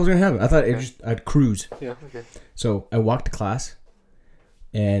 I thought that was gonna happen. I thought I'd cruise. Yeah. Okay. So I walked to class,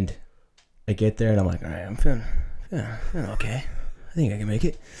 and I get there, and I'm like, all right, I'm feeling okay. I think I can make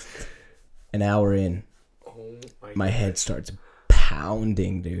it. An hour in, Oh my head starts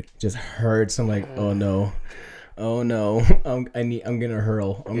pounding, dude. Just hurts. I'm like, oh no, I'm gonna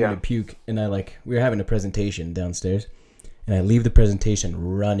hurl. I'm gonna puke. And we were having a presentation downstairs, and I leave the presentation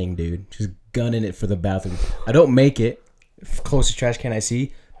running, dude. Just gunning it for the bathroom. I don't make it. Closest trash can I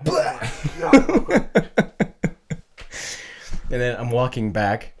see. And then I'm walking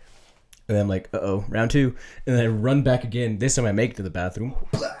back, and then I'm like, uh-oh, round 2. And then I run back again. This time I make it to the bathroom.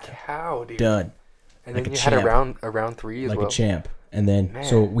 Cow, dude. Done. And like then a you champ. had a round 3 as like well. a champ. And then,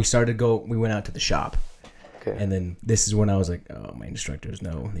 so we went out to the shop. Okay. And then this is when I was like, oh, my instructors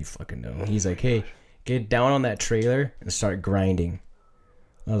know. They fucking know. He's like, hey, get down on that trailer and start grinding.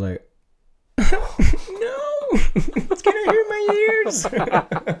 I was like, no, it's going to hurt my ears.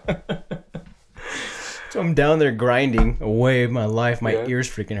 So I'm down there grinding away my life. My ears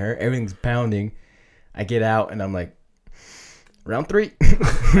freaking hurt. Everything's pounding. I get out and I'm like, round 3.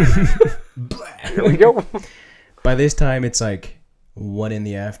 Here we go. By this time, it's like 1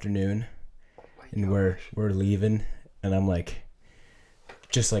 p.m. And we're leaving. And I'm like,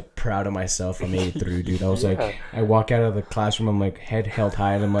 just like proud of myself. I made it through, dude. I was like, I walk out of the classroom. I'm like head held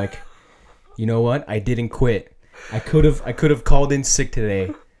high. And I'm like, you know what? I didn't quit. I could have called in sick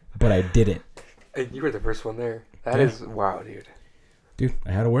today, but I didn't. And you were the first one there. That is wow, dude. Dude,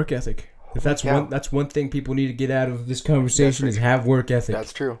 I had a work ethic. If that's one thing people need to get out of this conversation is have work ethic.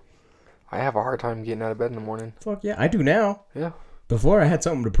 That's true. I have a hard time getting out of bed in the morning. Fuck yeah, I do now. Yeah. Before I had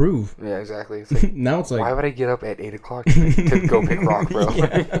something to prove. Yeah, exactly. It's like, now it's like, why would I get up at 8:00 to go pick rock, bro?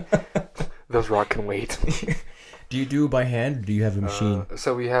 Yeah. Those rock can wait. Do you do it by hand or do you have a machine?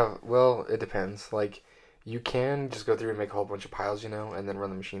 So we have. Well, it depends. Like, you can just go through and make a whole bunch of piles, and then run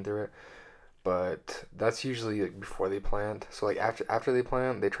the machine through it. But that's usually like before they plant. So like after they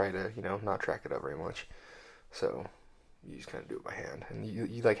plant, they try to not track it up very much. So you just kind of do it by hand, and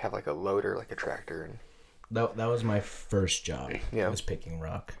you like have like a loader, like a tractor, and That was my first job. Yeah. I was picking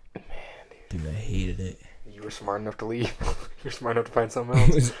rock. man, Dude, I hated it. you were smart enough to leave. You're smart enough to find something It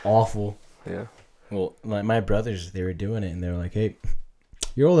else. was awful. Yeah. Well, my brothers, they were doing it, and they were like, hey,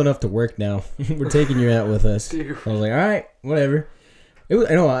 you're old enough to work now. We're taking you out with us. Dude. I was like, all right, whatever.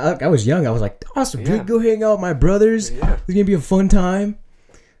 I was young. I was like, awesome, Yeah. dude, go hang out with my brothers. Yeah. It's going to be a fun time.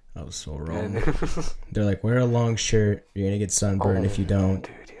 I was so wrong. And They're like, wear a long shirt. You're going to get sunburned if you don't.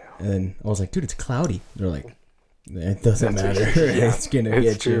 dude, yeah. And then I was like, dude, it's cloudy. They're like, it doesn't That's matter. yeah, It's going to it's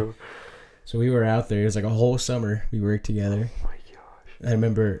get true. you. So we were out there. It was like a whole summer. We worked together. Oh my gosh. I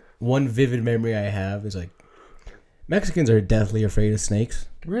remember one vivid memory I have is like, Mexicans are deathly afraid of snakes.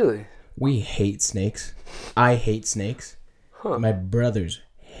 Really? We hate snakes. I hate snakes. Huh. My brothers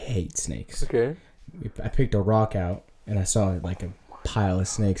hate snakes. Okay. I picked a rock out and I saw like a pile of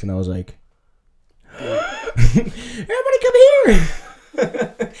snakes and I was like, everybody come here!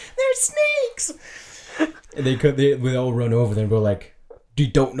 There's snakes! And they would all run over there and go like, you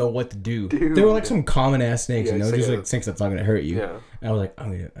don't know what to do. Dude. They were like some common ass snakes, Yeah, just yeah. like snakes that's not gonna hurt you. Yeah. And I was like,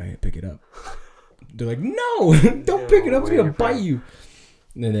 I'm gonna pick it up. They're like, no, don't pick it up. It's way, gonna bro. bite you.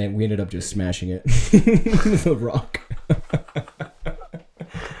 And then we ended up just smashing it with a rock.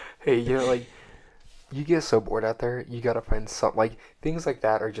 Hey, like, you get so bored out there, you gotta find something. Like, things like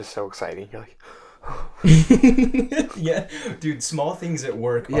that are just so exciting. You're like, Yeah, dude, small things at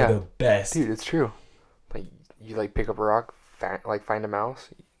work Yeah. are the best. dude, it's true. Like, you, like, pick up a rock, find a mouse,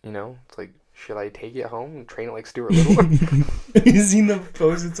 It's like, should I take it home and train it like Stuart Little? You seen the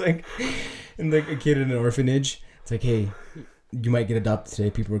post? It's like, and like a kid in an orphanage. It's like, hey, you might get adopted today.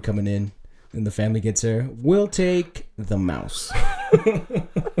 People are coming in, and the family gets there. We'll take the mouse.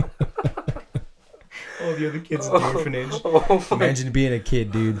 All the other kids in the orphanage. Imagine being a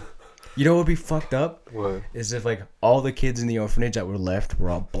kid, dude. You know what would be fucked up? What? Is if like all the kids in the orphanage that were left were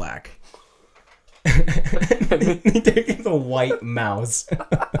all black. Taking the white mouse.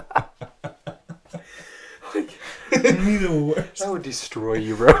 It'd be the worst. That would destroy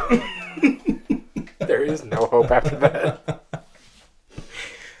you, bro. There is no hope after that.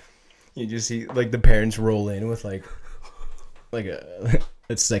 You just see like the parents roll in with like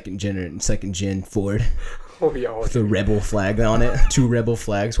a second gen Ford. Oh yeah. With a rebel flag on it. 2 rebel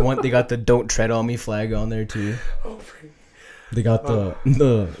flags. One, they got the "Don't Tread on Me" flag on there too. Oh, they got the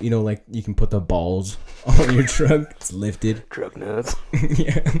you know, like you can put the balls on your truck. It's lifted. Truck nuts.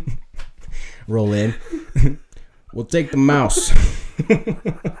 Yeah. Roll in. We'll take the mouse.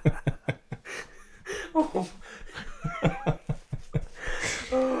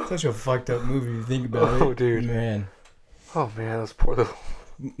 Such a fucked up movie if you think about it. Oh, dude. Man. Oh man, those poor little.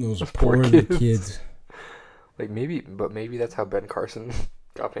 Those poor poor kids. kids. Like maybe that's how Ben Carson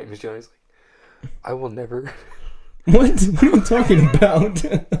got famous. You know, he's like, I will never. What are you talking about?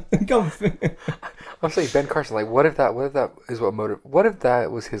 I'm saying Ben Carson. Like, what if that is what motive? What if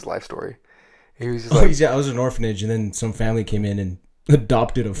that was his life story? He was just Oh, like, yeah, I was in an orphanage, and then some family came in and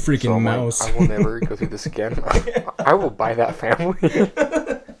adopted a freaking so I'm like, mouse. I will never go through this again. I will buy that family.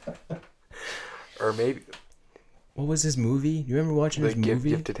 Or maybe. What was his movie? You remember watching his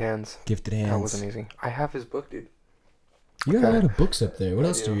movie? Gifted Hands. Gifted Hands. That was amazing. I have his book, dude. You got a lot of books up there. What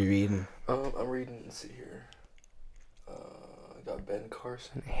else are you reading? I'm reading. Let's see here. I got Ben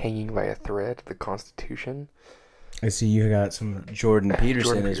Carson, Hanging by a Thread, The Constitution. I see you got some Jordan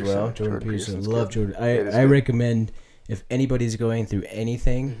Peterson as well. Jordan Peterson. Love Jordan. I recommend if anybody's going through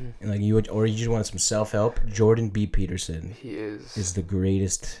anything and like you just want some self-help, Jordan B. Peterson. He is the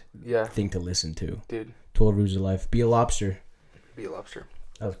greatest thing to listen to. Dude. 12 Rules of Life. Be a Lobster. Be a Lobster.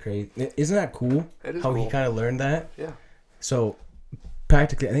 That was crazy. Isn't that cool? It is how cool. he kind of learned that. Yeah. So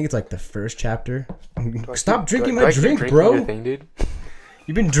practically, I think it's like the first chapter. Stop drinking my drink, bro. Your thing, dude?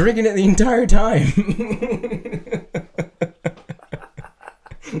 You've been drinking it the entire time.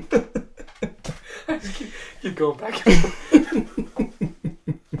 Keep going back.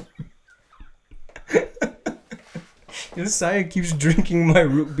 Josiah keeps drinking my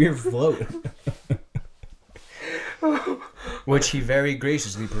root beer float. Which he very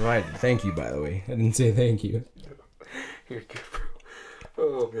graciously provided. Thank you, by the way. I didn't say thank you. You're good, bro.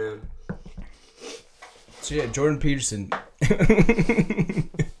 Oh, man. So yeah, Jordan Peterson.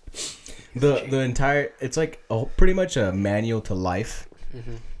 the entire, it's like pretty much a manual to life.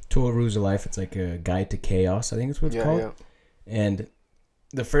 12 Rules of Life. It's like a guide to chaos, I think it's what it's called. Yeah. And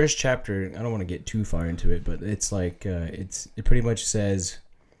the first chapter, I don't want to get too far into it, but it's like it pretty much says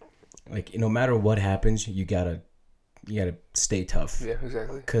like no matter what happens, you gotta stay tough. Yeah,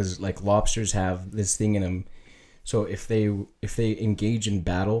 exactly. Because like lobsters have this thing in them, so if they engage in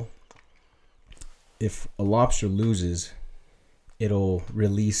battle, if a lobster loses, it'll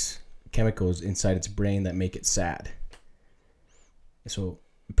release chemicals inside its brain that make it sad. So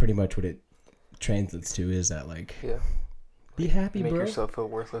pretty much what it translates to is that like be happy, make bro. Make yourself feel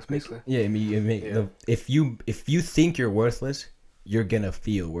worthless, basically. If you think you're worthless, you're gonna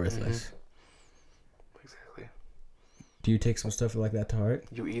feel worthless. Exactly. Do you take some stuff like that to heart?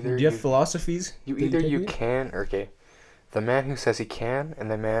 Do you have philosophies? You can, okay. The man who says he can and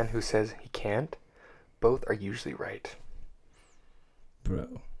the man who says he can't, both are usually right.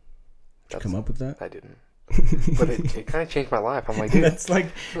 Bro, did you come up with that? I didn't. But it kind of changed my life. I'm like, dude.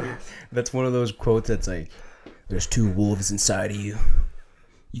 That's one of those quotes that's like, there's 2 wolves inside of you.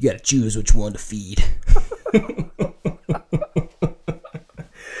 You gotta choose which one to feed.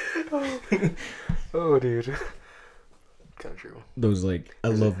 Oh, dude. Kind of true. Those like, I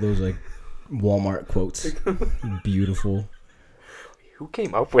love those like Walmart quotes. Beautiful. Who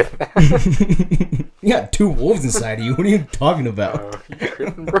came up with that? You got 2 wolves inside of you. What are you talking about? You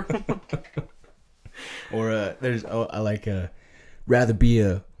tripping, bro? Or I like rather be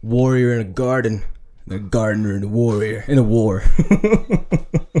a warrior in a garden than a gardener and a warrior in a war.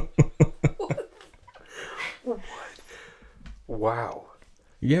 What? Wow.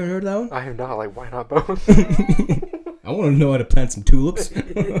 You ever heard that one? I have not. Like, why not both? I want to know how to plant some tulips.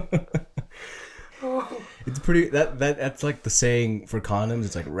 It's pretty. That's like the saying for condoms.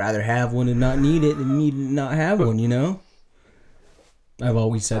 It's like rather have one and not need it than need and not have one. You know. I've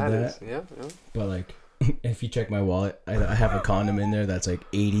always said that. Yeah. But like, if you check my wallet, I have a condom in there that's like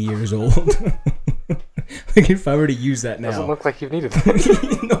 80 years old. Like if I were to use that now, doesn't look like you've needed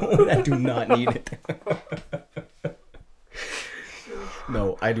that. No, I do not need it.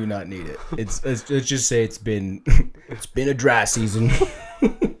 No, I do not need it. Let's just say it's been a dry season.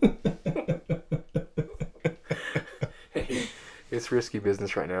 Hey, it's risky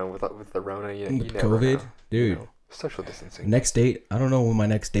business right now with the Rona. You never COVID, know. dude. You know, social distancing. Next date, I don't know when my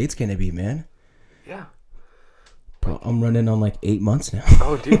next date's gonna be, man. Yeah. Bro, I'm running on like 8 months now.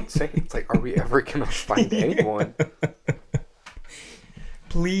 Oh, dude, it's like, are we ever gonna find anyone?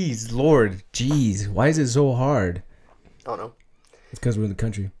 Please, Lord, jeez, why is it so hard? I don't know. It's because we're in the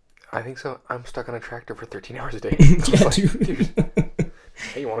country. I think so. I'm stuck on a tractor for 13 hours a day. Yeah, Like, dude.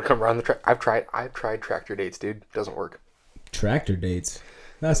 Hey, you want to come around the track? I've tried tractor dates, dude. Doesn't work. Tractor dates.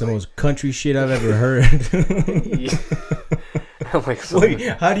 That's the most country shit I've ever heard. I'm like, Wait,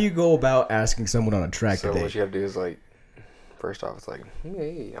 how do you go about asking someone on a tractor so date? what you have to do is like, first off, it's like,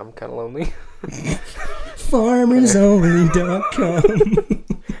 hey, I'm kind of lonely. FarmersOnly.com.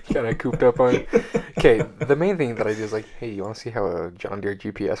 Kind of cooped up on. Okay, the main thing that I do is like, hey, you want to see how a John Deere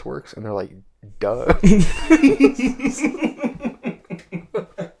GPS works? And they're like, duh.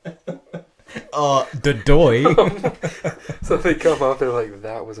 The doy. So they come up, they're like,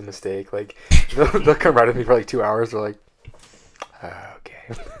 that was a mistake. Like, they'll come right at me for like 2 hours. They're like, okay.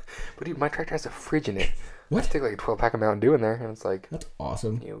 But dude, my tractor has a fridge in it. What? I take like a 12-pack of Mountain Dew in there, and it's like, That's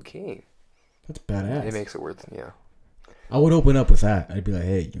awesome. okay. That's badass. It makes it worth, yeah. I would open up with that. I'd be like,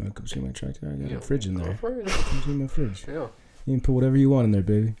 hey, you want to come see my tractor? I got Yeah. a fridge in there. Fridge. Come see my fridge. Yeah. You can put whatever you want in there,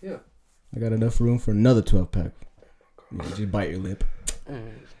 baby. Yeah. I got enough room for another 12-pack. You just bite your lip.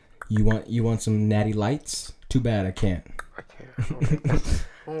 Mm, You want some natty lights? Too bad I can't. I can't. I don't think that's,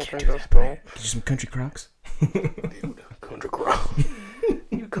 I don't Can't think do that's that, cool. Get you some country crocs. Dude, country crock.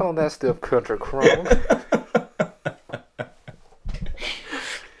 You call that stuff country crock?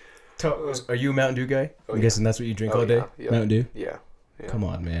 Are you a Mountain Dew guy? Oh, I'm yeah. guessing that's what you drink Oh, all day? yeah, yeah. Mountain Dew? Yeah. Come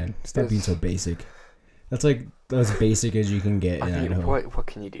on, man. Stop being It's- so basic. That's like as basic as you can get I in mean, Idaho. what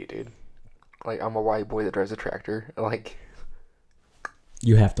can you do, dude? Like, I'm a white boy that drives a tractor. Like,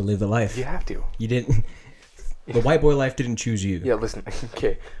 You have to live the life. you have to. You didn't. The white boy life didn't choose you. Yeah, listen.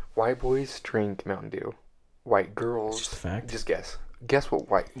 Okay, white boys drink Mountain Dew. White girls. It's just a fact. Just guess. Guess what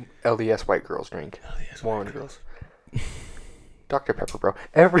LDS white girls drink. LDS Mormon white girls. Dr. Pepper, bro.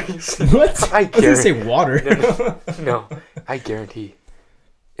 Every What? I was gonna say guarantee. water. No, I guarantee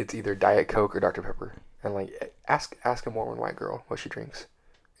it's either Diet Coke or Dr. Pepper. And like, ask a Mormon white girl what she drinks.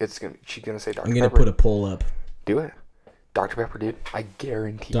 She's gonna say Dr. I'm gonna Pepper. put a poll up. Do it. Dr. Pepper, dude. I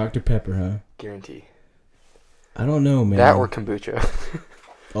guarantee. Dr. Pepper, huh? Guarantee. I don't know, man. That or kombucha.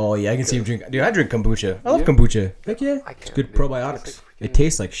 Oh yeah, I can see him drink. Dude, I drink kombucha. I love Yeah. kombucha. Heck yeah, I it's can't, good dude. probiotics. It's like It freaking-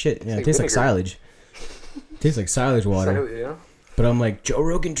 tastes like shit. Yeah, like it tastes like vinegar. silage. It tastes like silage water. So, yeah. But I'm like, Joe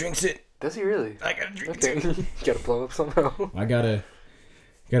Rogan drinks it. Does he really? I gotta drink Okay. it. You gotta blow up somehow. I gotta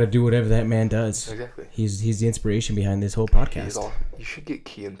do whatever that man does. Exactly. He's the inspiration behind this whole He's podcast. all, you should get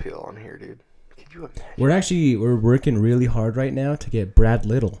Key and Peele on here, dude. Could you imagine? We're working really hard right now to get Brad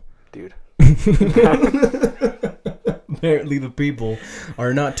Little. Dude. Apparently the people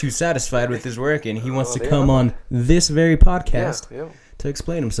are not too satisfied with his work and he wants Oh, to they come are. on this very podcast Yeah. to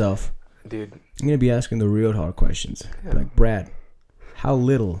explain himself. Dude. I'm gonna be asking the real hard questions. Yeah. Like, Brad, how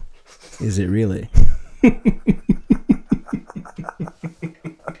little is it really?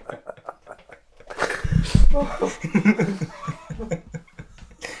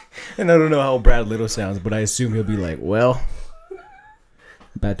 And I don't know how Brad Little sounds, but I assume he'll be like, well,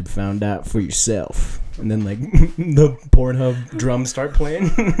 about to find out for yourself. And then, like, the Pornhub drums start playing.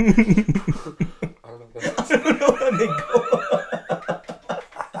 I don't know if that's... I don't know how they go.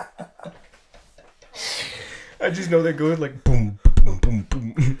 I just know they go like boom, boom, boom,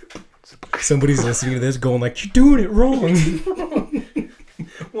 boom. Somebody's listening to this going like, you're doing it wrong.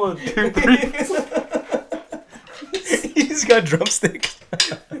 1, 2, 3. He's got drumsticks.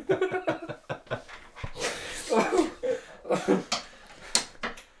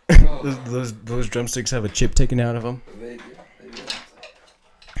 Those drumsticks have a chip taken out of them. They do.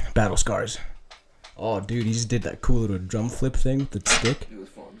 Battle scars. Oh, dude, he just did that cool little drum flip thing with the stick. It was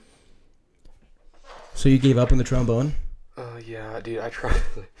fun. So you gave up on the trombone? Yeah, dude, I tried.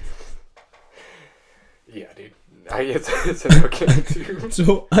 Yeah, dude. It's an okay, too.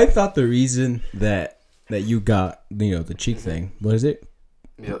 So I thought the reason that you got, the cheek thing, what is it?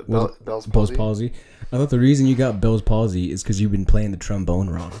 Yeah, Was Bell's Bell's palsy. palsy. I thought the reason you got Bell's palsy is because you've been playing the trombone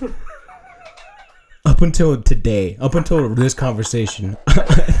wrong. Up until today, up until this conversation, I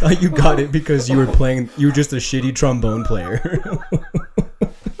thought you got it because you were just a shitty trombone player.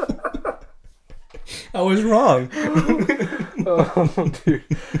 I was wrong. Oh, dude.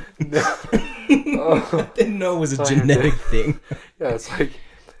 No. I didn't know it was a genetic thing. Yeah,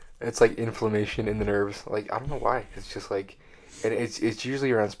 it's like inflammation in the nerves. Like, I don't know why. It's just like And it's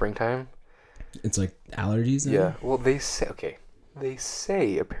usually around springtime. It's like allergies. Then? Yeah. Well, they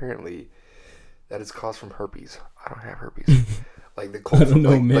say apparently that it's caused from herpes. I don't have herpes. Like the cold. I don't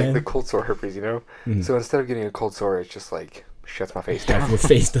know, man. Like the cold sore herpes, you know. Mhm. So instead of getting a cold sore, it's just like shuts my face down. Your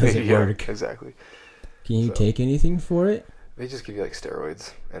face doesn't Yeah, work. Exactly. Can you So- take anything for it? They just give you like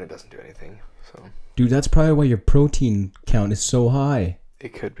steroids, and it doesn't do anything. So Dude, that's probably why your protein count is so high.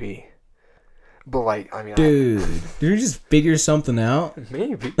 it could be. But like, I mean, Dude, did you just figure something out?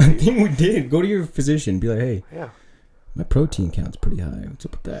 maybe. I think we did. Go to your physician. Be like, hey, Yeah. my protein count's pretty high. What's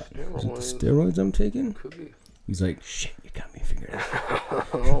up with that? Is it the steroids I'm taking? Could be. He's like, shit, you got me figured out.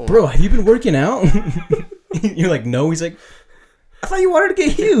 Oh, Bro, have you been working out? You're like, no. He's like, I thought you wanted to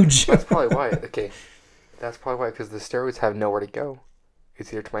get huge. that's probably why. Okay. That's probably why, because the steroids have nowhere to go.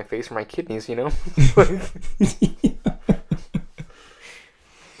 It's either to my face or my kidneys, you know?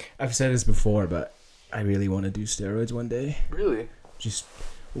 I've said this before, but I really want to do steroids one day. Really? Just,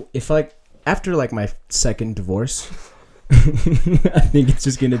 if like, after like my second divorce, I think it's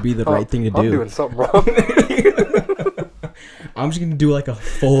just going to be the right thing to do. I'm doing something wrong. I'm just going to do like a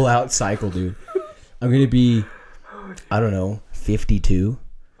full out cycle, dude. I'm going to be, I don't know, 52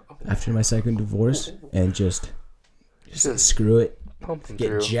 after my second divorce and just screw it. Pump them Get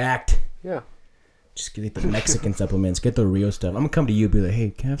through. jacked. Yeah. Just get the Mexican supplements. Get the real stuff. I'm going to come to you and be like,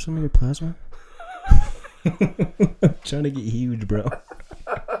 hey, can I have some of your plasma? I'm trying to get huge, bro.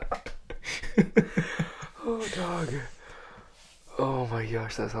 Oh, dog. Oh my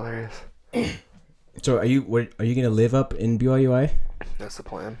gosh, that's hilarious. So are you going to live up in BYUI? That's the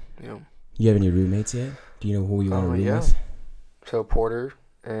plan. Yeah. You have any roommates yet? Do you know who you want to room Yeah. with? So Porter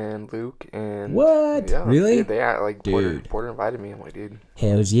and Luke and What? Yeah, Really? They like Dude. Porter invited me. I'm like, dude,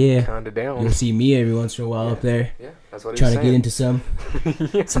 Hells yeah. kinda down. You'll see me every once in a while up there. Yeah, that's what Trying he's to get saying.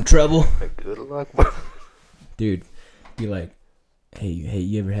 into Yeah. some trouble. Like, good luck. Dude, be like, hey,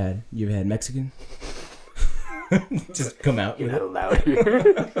 you ever had Mexican? Just come out You're with not it.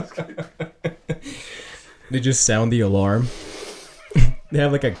 allowed here. They just sound the alarm. They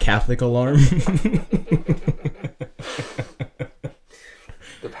have like a Catholic alarm.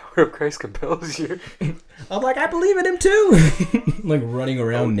 The power of Christ compels you. I'm like, I believe in him too. Like running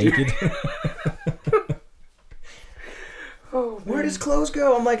around naked. Oh, Where'd his clothes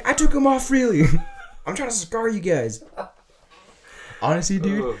go? I'm like, I took them off freely. I'm trying to scar you guys. Honestly,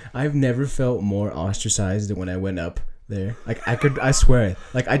 dude, Ugh. I've never felt more ostracized than when I went up there. Like I swear,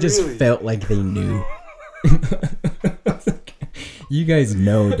 like I just Really? felt like they knew. You guys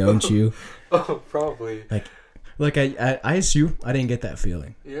know, don't you? Oh, probably. Like I assume I didn't get that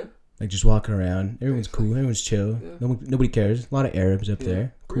feeling. Yeah. Like just walking around, everyone's cool, everyone's chill. Yeah. Nobody cares. A lot of Arabs up Yeah.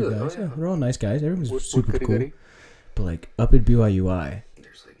 there, cool Really? Oh, guys. yeah. Yeah, they're all nice guys. Everyone's What super goody cool. goody? But like up at BYUI,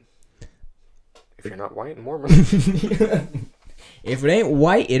 There's like, if you're not white and Mormon. if it ain't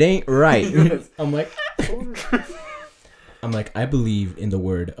white, it ain't right. I'm like, I believe in the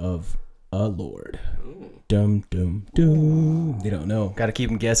word of a Lord. Ooh, Dum dum dum. They don't know. Gotta keep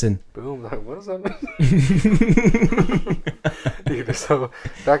them guessing. boom. Like, what does that mean? Dude, so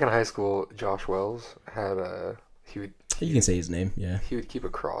back in high school, Josh Wells had You can say his name, yeah. he would keep a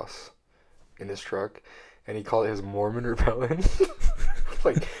cross in his truck, and he called it his Mormon Rebellion.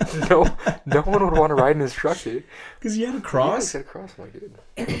 Like, no one would want to ride in his truck, dude. Because you had a Yeah, he cross. had a cross. I'm like, dude.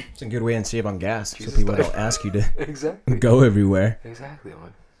 It's a good way to save on gas, Jesus so people died. don't ask you to Exactly. go everywhere. Exactly. I'm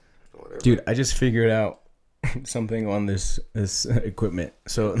like, whatever. Dude, I just figured out something on this equipment.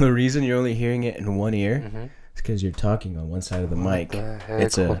 So the reason you're only hearing it in one ear Mm-hmm. is because you're talking on one side of the mic. The heck?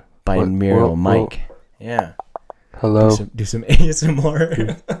 It's a What- binaural what- mic. Yeah. Hello. Do some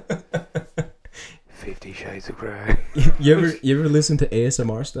ASMR. 50 Shades of Grey. You ever listen to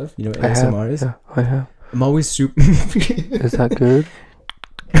ASMR stuff? You know what ASMR is? Yeah, I have. I'm always super. Is that good?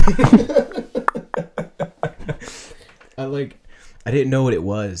 I didn't know what it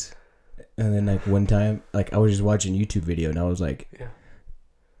was, and then like one time, like I was just watching a YouTube video, and I was like,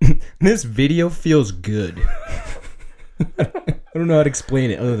 Yeah. "This video feels good." I don't know how to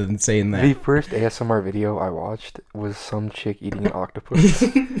explain it other than saying The that. first ASMR video I watched was some chick eating an octopus.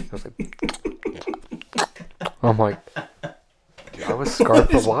 I was like, I'm like, dude, I was scarred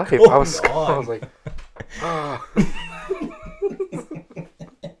for life. I was like, ah.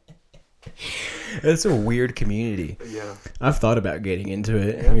 It's a weird community. Yeah. I've thought about getting into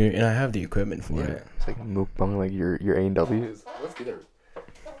it, Yeah. and I have the equipment for it. It's like mukbang, like your A&W. Let's do that.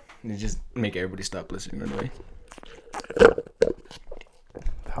 You just make everybody stop listening right away.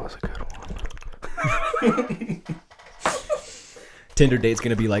 That was a good one. Tinder date's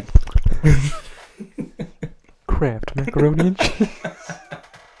gonna be like, Kraft macaroni and cheese.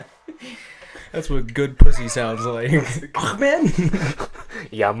 That's what good pussy sounds like. Oh, man.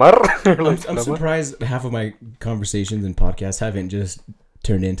 Yamar. I'm surprised half of my conversations and podcasts haven't just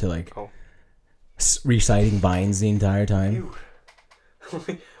turned into like reciting vines the entire time.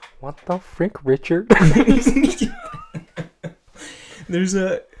 Dude. What the frick, Richard?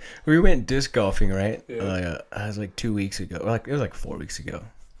 We went disc golfing, right? Yeah. I was like 2 weeks ago. It was like 4 weeks ago.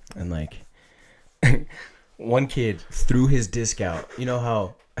 And like one kid threw his disc out. You know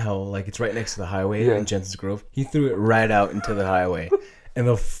how like it's right next to the highway in Jensen's Grove? He threw it right out into the highway. And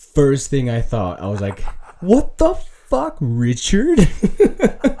the first thing I thought, I was like, what the fuck, Richard?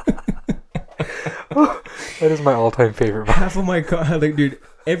 That is my all-time favorite. Half of my car, like, dude,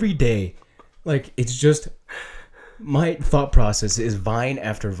 every day, like, it's just my thought process is vine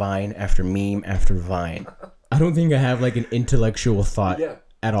after vine after meme after vine. I don't think I have like an intellectual thought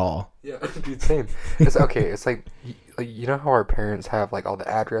at all. Yeah, dude, same. It's okay. It's like you know how our parents have like all the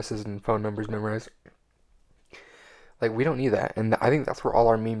addresses and phone numbers memorized. Like we don't need that, and I think that's where all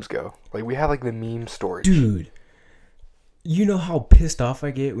our memes go. Like we have like the meme storage. Dude, you know how pissed off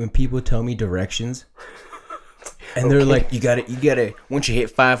I get when people tell me directions, and they're like, "You gotta. Once you hit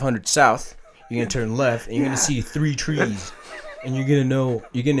 500 south, you're gonna turn left, and you're gonna see 3 trees, and you're gonna know.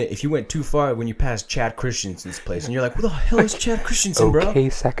 If you went too far when you pass Chad Christensen's place, and you're like, what the hell is Chad Christensen, bro? Okay,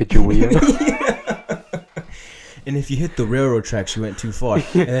 Sacagawea. And if you hit the railroad tracks, you went too far.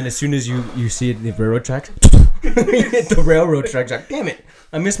 And then as soon as you see the railroad tracks, you hit the railroad tracks. Like, damn it,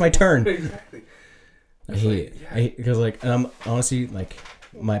 I missed my turn. Exactly. I hate it. I hate because like honestly like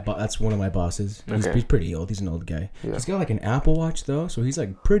that's one of my bosses. He's pretty old. He's an old guy. Yeah. He's got like an Apple Watch though, so he's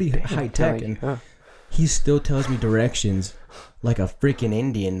like pretty high tech, and he still tells me directions like a freaking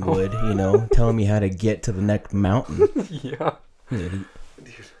Indian would. You know, telling me how to get to the next mountain. Yeah. Dude.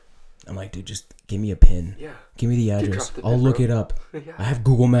 I'm like, dude, just give me a pin. Yeah. Give me the address. I'll look it up. Yeah. I have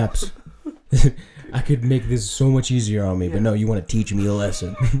Google Maps. I could make this so much easier on me, but no, you want to teach me a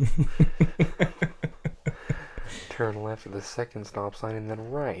lesson. Turn left at the second stop sign and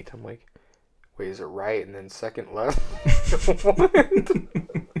then right. I'm like, wait, is it right and then second left? What?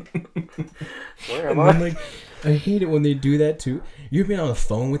 Where am I? Like, I hate it when they do that too. You've been on the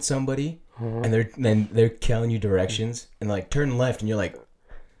phone with somebody and they're telling you directions and like turn left and you're like,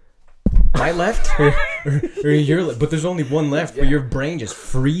 my left or your left, but there's only one left, but your brain just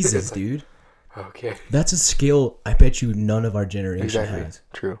freezes, dude. Okay. That's a skill I bet you none of our generation has.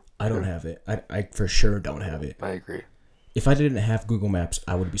 True. I don't have it. I for sure don't have it. I agree. If I didn't have Google Maps,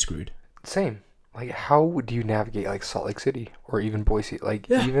 I would be screwed. Same. Like, how would you navigate like Salt Lake City or even Boise? Like,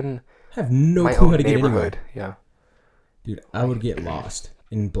 even I have no my clue own how to get anywhere. neighborhood. Yeah. Dude, I would get lost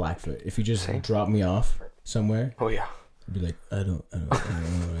in Blackfoot if you just drop me off somewhere. Oh yeah. I'd be like, I don't know.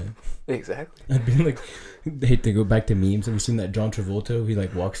 Exactly. I'd be like, I hate to go back to memes. Have you seen that John Travolta? He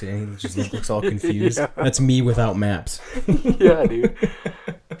like walks in and he just looks all confused. Yeah. That's me without maps. Yeah, dude.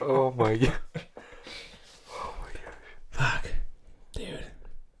 Oh my god. Oh my gosh. Fuck, dude.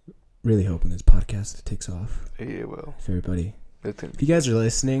 Really hoping this podcast takes off. It will. For everybody. If you guys are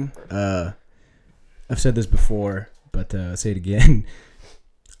listening, I've said this before, but I'll say it again.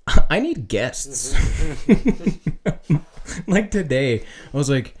 I need guests. Like today, I was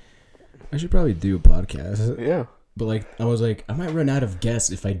like, I should probably do a podcast. Yeah. But like, I was like, I might run out of guests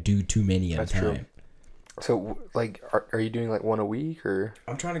if I do too many at a time. True. So, like, are you doing like one a week or?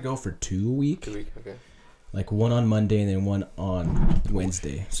 I'm trying to go for 2 a week. 2 a week, okay. Like one on Monday and then one on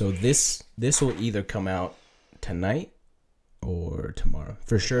Wednesday. So this will either come out tonight or tomorrow.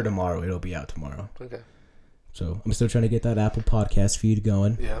 For sure tomorrow. It'll be out tomorrow. Okay. So I'm still trying to get that Apple Podcast feed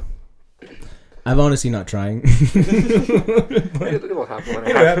going. Yeah. I'm honestly not trying. It'll happen.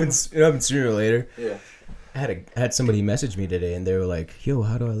 It'll happen sooner or later. Yeah. I had somebody message me today and they were like, "Yo,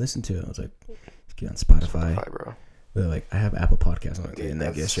 how do I listen to it?" I was like, "Get on Spotify, bro." They're like, "I have Apple Podcasts." I'm like, and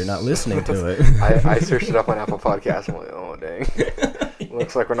I guess you're not listening to it. I searched it up on Apple Podcasts. I'm like, oh dang,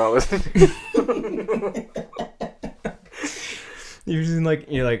 looks like we're not listening.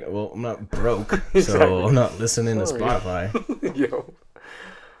 You're like, well, I'm not broke, so I'm not listening to Spotify. Yo.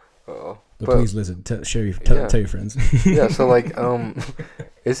 Oh. But please listen. Tell your friends. Yeah. So like,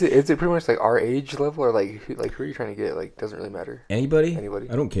 is it pretty much like our age level or like who are you trying to get? Like, doesn't really matter. Anybody.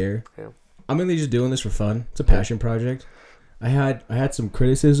 I don't care. Yeah. I'm really just doing this for fun. It's a passion project. I had some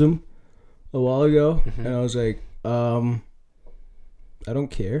criticism a while ago, and I was like, I don't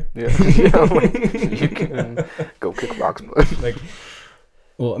care. Yeah. Like, you can go kick rocks, but like.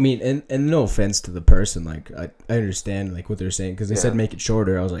 Well, I mean, and no offense to the person, like I understand like what they're saying because they said make it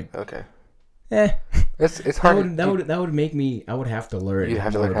shorter. I was like, okay. It's hard. That would make me. I would have to learn. You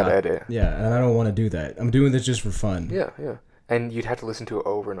have to learn how to edit. Yeah, and I don't want to do that. I'm doing this just for fun. Yeah, yeah. And you'd have to listen to it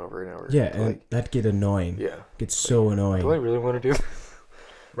over and over and over. Yeah, and that'd get annoying. Yeah. Gets so annoying. Do I really want to do?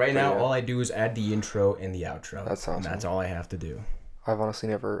 Right now, all I do is add the intro and the outro. That's awesome. And that's all I have to do. I've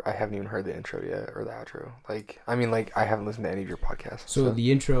honestly I haven't even heard the intro yet or the outro. I haven't listened to any of your podcasts. So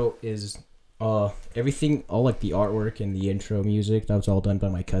the intro is everything, all like the artwork and the intro music. That was all done by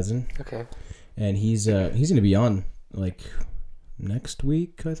my cousin. Okay. And he's gonna be on like next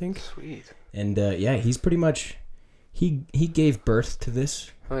week, I think. Sweet. And he's pretty much he gave birth to this.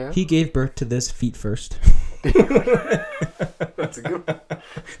 Oh yeah. He gave birth to this feet first. That's a good one.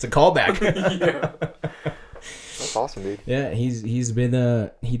 It's a callback. Yeah. That's awesome, dude. Yeah, he's been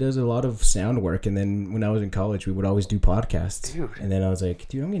he does a lot of sound work, and then when I was in college, we would always do podcasts. Dude. And then I was like,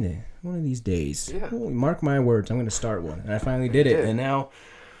 dude, I'm gonna one of these days. Yeah. Mark my words, I'm gonna start one, and I finally did it. And now,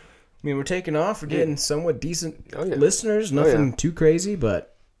 I mean, we're taking off. We're getting somewhat decent listeners. Nothing too crazy,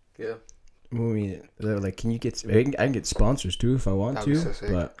 but yeah. I mean, they're like, can you get? I can get sponsors too if I want That'd to. be so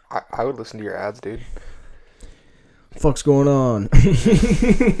sick. But I would listen to your ads, dude. fuck's going on?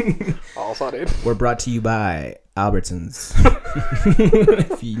 Also, dude. We're brought to you by Albertsons.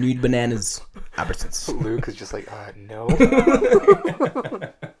 If you need bananas, Albertsons. Luke is just like, no.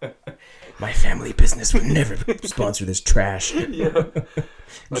 My family business would never sponsor this trash. Yeah.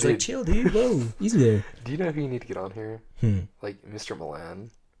 I'm just like, chill, dude. Whoa, easy there. Do you know who you need to get on here? Like Mr. Milan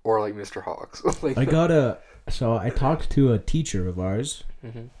or like Mr. Hawks. Like So I talked to a teacher of ours.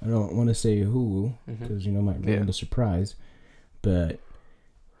 Mm-hmm. I don't want to say who, because might ruin the surprise. But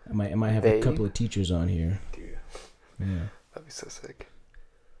I might have a couple of teachers on here. Dude. Yeah. That'd be so sick.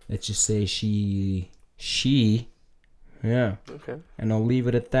 Let's just say she. Yeah. Okay. And I'll leave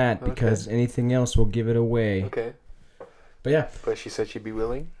it at that because anything else will give it away. Okay. But yeah. But she said she'd be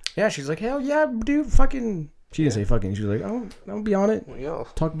willing? Yeah, she's like, hell yeah, dude, fucking. She didn't say fucking. She was like, I'll be on it. Yeah.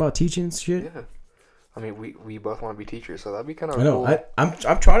 Talk about teaching and shit. Yeah. I mean, we both want to be teachers, so that'd be kind of I know. cool.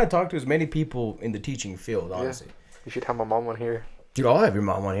 I'm trying to talk to as many people in the teaching field, honestly. Yeah. You should have my mom on here. Dude, I'll have your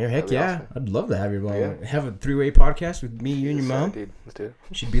mom on here. Heck yeah. Awesome. I'd love to have your mom Yeah. on. Have a 3-way podcast with me, you, and your mom. Dude, let's do it.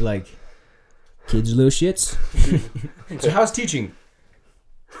 She'd be like, kids, little shits. So how's teaching?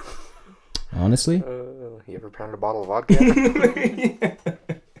 Honestly? You ever pounded a bottle of vodka?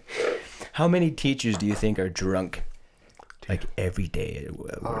 How many teachers do you think are drunk? Like every day at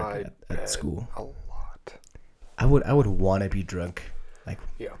work, at school? A lot. I would want to be drunk. Like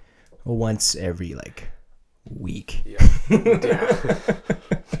once every week. Yeah.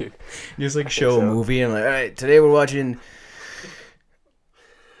 Dude. Just show a movie and all right, today we're watching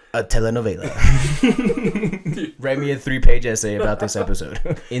a telenovela. Write me a 3-page essay about this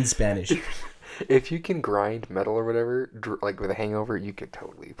episode in Spanish. If you can grind metal or whatever, with a hangover, you could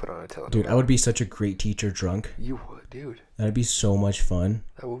totally put on a telenovela. Dude, I would be such a great teacher drunk. You would, dude. That'd be so much fun.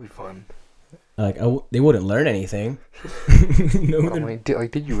 That would be fun. They wouldn't learn anything.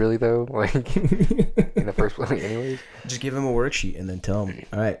 Did you really though? In the first place, anyways. Just give them a worksheet and then tell them,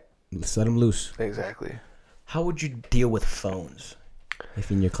 all right, let's let them loose. Exactly. How would you deal with phones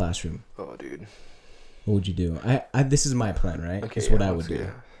if in your classroom? Oh, dude. What would you do? This is my plan, right? Okay, This is what I would do.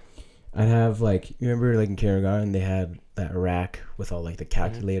 Yeah. I'd have you remember in kindergarten they had that rack with all the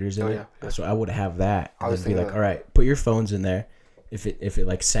calculators in it. Yeah. So I would have that. And then be like, all right, put your phones in there. If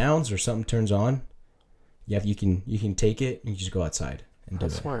it sounds or something turns on, you can take it and you just go outside and do it.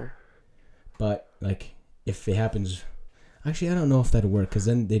 That's smart. But if it happens, actually I don't know if that'd work because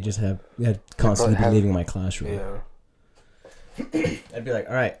then they'd constantly be leaving my classroom. Yeah. I'd be like,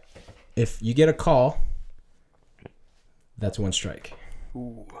 all right, if you get a call, that's 1 strike.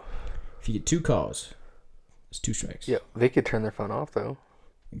 Ooh. If you get 2 calls, it's 2 strikes. Yeah, they could turn their phone off though.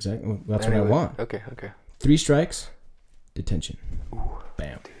 Exactly. Well, that's what I want. Okay. 3 strikes, detention. Ooh.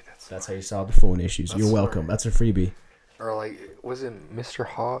 Bam. Dude, that's how you solve the phone issues. You're smart. welcome. That's a freebie. Or was it Mr.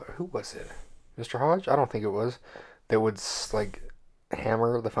 Hodge? Who was it? Mr. Hodge? I don't think it was. That would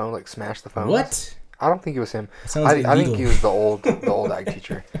hammer the phone, smash the phone. What? I don't think it was him. I think he was the old ag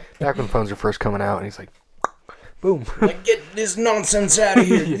teacher. Back when phones were first coming out, and he's like, boom. Get this nonsense out of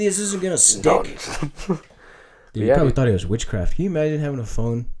here. This isn't gonna stick. Dude, you probably thought it was witchcraft. Can you imagine having a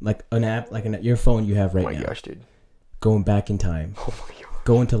phone, an app, your phone you have right now? Oh my gosh, dude. Going back in time. Oh my god.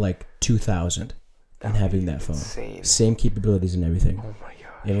 Going to 2000 and having that phone. Insane. Same capabilities and everything. Oh my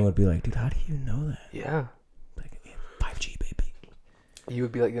god. Everyone would be like, dude, how do you know that? Yeah. 5G, baby. You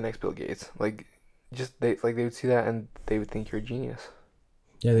would be like the next Bill Gates. They would see that and they would think you're a genius.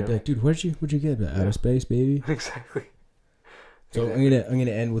 Yeah, they'd be like, dude, where'd you get that? Outer space, baby. Exactly. So I'm gonna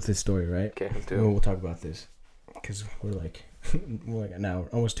end with this story, right? Okay, let's do And it. we'll talk about this because we're we're an hour,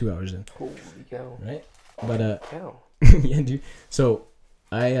 almost 2 hours in. Holy cow. Right? But Cow. yeah, dude. So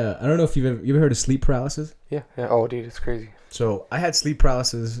I don't know if you ever heard of sleep paralysis. Yeah. Oh, dude, it's crazy. So I had sleep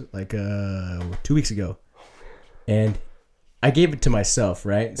paralysis like 2 weeks ago, and I gave it to myself,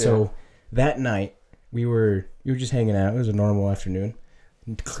 right? Yeah. So that night we were just hanging out. It was a normal afternoon,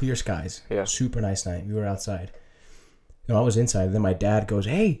 clear skies. Yeah. Super nice night. We were outside. No, I was inside. And then my dad goes,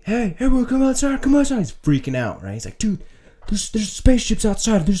 "Hey, everyone, come outside, come outside!" He's freaking out, right? He's like, "Dude, there's spaceships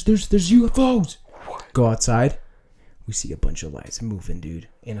outside. There's UFOs." What? Go outside. We see a bunch of lights moving, dude,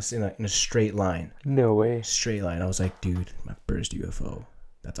 in a straight line. No way. Straight line. I was like, dude, my first UFO.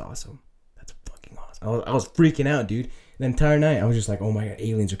 That's awesome. That's fucking awesome. I was freaking out, dude. The entire night, I was just like, oh my god,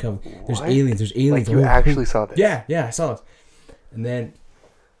 aliens are coming. There's What? aliens. There's aliens. Like, you actually saw this? Yeah, I saw it. And then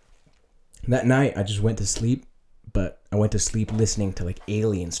that night, I just went to sleep, but I went to sleep listening to like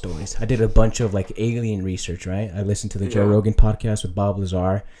alien stories. I did a bunch of like alien research, right? I listened to the Joe Rogan podcast with Bob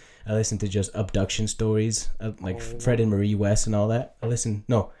Lazar. I listened to just abduction stories, like Fred and Marie West and all that. I forget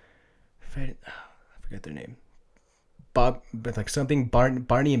their name. Bob, but like something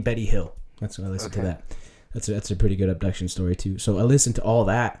Barney and Betty Hill. That's what I listened to that. That's a pretty good abduction story too. So I listened to all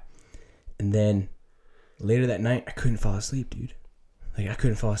that, and then later that night I couldn't fall asleep, dude. Like I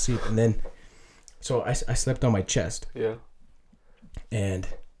couldn't fall asleep, and then so I slept on my chest. Yeah. And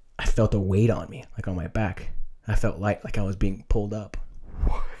I felt a weight on me, like on my back. I felt like I was being pulled up.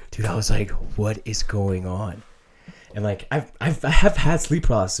 What? Dude, I was like, what is going on? And like, I have had sleep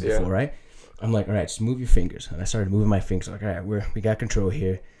paralysis before, right? I'm like, all right, just move your fingers. And I started moving my fingers. Like, all right, we got control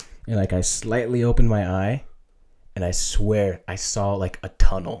here. And like, I slightly opened my eye, and I swear I saw like a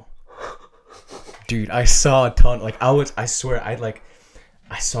tunnel. Dude, I saw a tunnel. Like I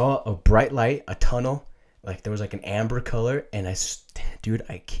saw a bright light, a tunnel. Like there was like an amber color, and dude,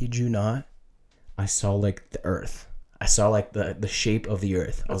 I kid you not, I saw like the earth. I saw like the shape of the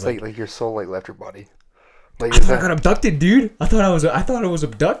earth. I was like your soul like left your body. Like I thought I got abducted, dude. I thought I was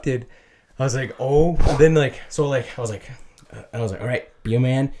abducted. I was like, oh. And then like, so like, I was like, all right, be a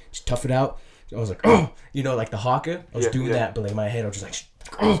man, just tough it out. I was like, oh, like the haka. I was doing that, but like in my head, I was just like,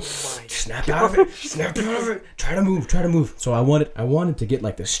 oh, snap out of it, try to move. So I wanted to get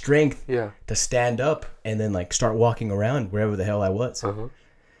like the strength to stand up and then like start walking around wherever the hell I was. Uh-huh.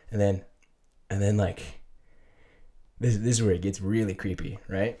 And then like, this is where it gets really creepy,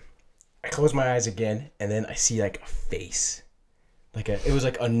 right? I close my eyes again, and then I see like a face, it was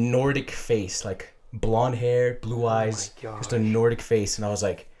like a Nordic face, like blonde hair, blue eyes, just a Nordic face, and I was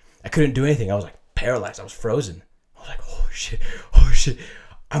like, I couldn't do anything. I was like paralyzed. I was frozen. I was like, oh shit,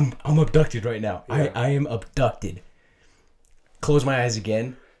 I'm abducted right now. Yeah. I am abducted. Close my eyes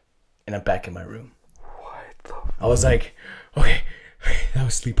again, and I'm back in my room. I was like, okay. That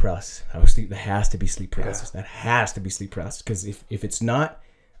was sleep paralysis. That has to be sleep paralysis. That has to be sleep paralysis. Because if it's not,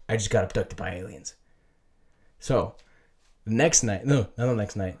 I just got abducted by aliens. So, the next night. No, not the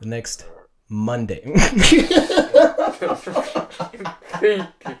next night. The next Monday. Got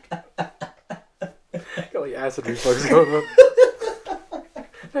like acid reflux going on.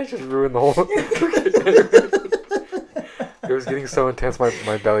 I just ruined the whole. It was getting so intense.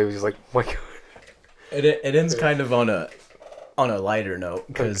 My belly was just like, oh my god. It ends kind of on a lighter note,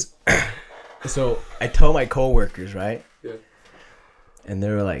 because so I told my coworkers, right? Yeah. And they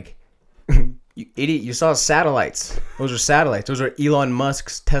were like, "You idiot! You saw satellites. Those are satellites. Those are Elon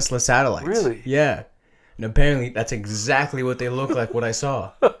Musk's Tesla satellites." Really? Yeah. And apparently, that's exactly what they look like. What I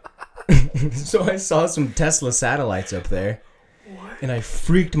saw. So I saw some Tesla satellites up there. What? And I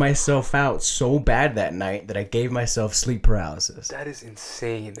freaked myself out so bad that night that I gave myself sleep paralysis. That is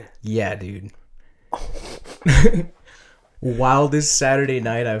insane. Yeah, dude. Wildest Saturday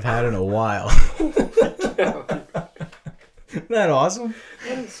night I've had in a while. Isn't that awesome?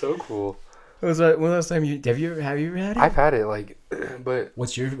 That is so cool. When last time have you ever had it? I've had it, like, but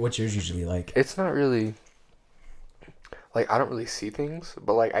what's yours usually like? It's not really like, I don't really see things,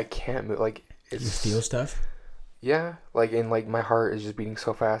 but like I can't move. Like, it's, you feel stuff? Yeah, like, and like my heart is just beating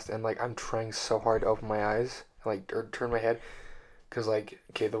so fast, and like I'm trying so hard to open my eyes, like, or turn my head, cause like,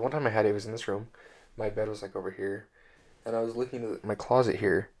 okay, the one time I had it was in this room. My bed was like over here, and I was looking at my closet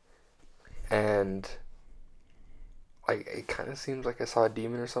here, and like it kind of seems like I saw a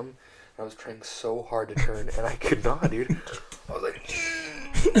demon or something. I was trying so hard to turn, and I could not, dude. I was like,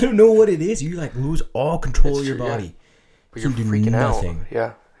 I don't know what it is. You like lose all control of your body. Yeah. But you're freaking out.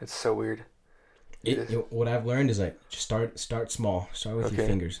 Yeah, it's so weird. What I've learned is like, just start small. Start with your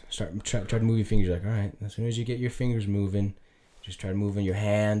fingers. Try to move your fingers. Like, all right, as soon as you get your fingers moving, just try to move in your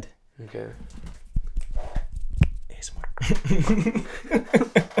hand. Okay. ASMR.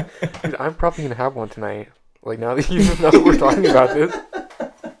 Dude, I'm probably gonna have one tonight. Like, now that we're talking about this.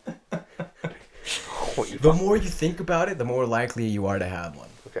 The more you think about it, the more likely you are to have one.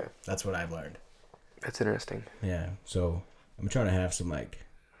 Okay. That's what I've learned. That's interesting. Yeah. So I'm trying to have some like.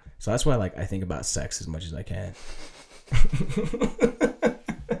 So that's why like I think about sex as much as I can.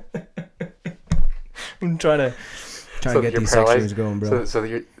 I'm trying to get these sex dreams going, bro. So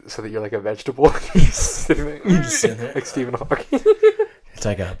that you're like a vegetable. Sitting there, You're just sitting there. like Stephen Hawking. It's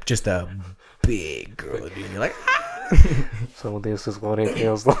like just a big girl, dude. You're like, So this is what it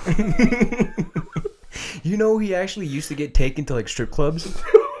feels like. you know, he actually used to get taken to like strip clubs.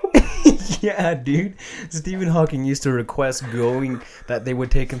 Yeah, dude. Stephen Hawking used to request that they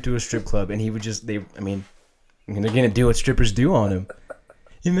would take him to a strip club, and he would just they're gonna do what strippers do on him.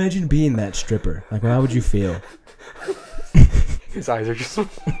 Imagine being that stripper. Like, how would you feel? His eyes are just.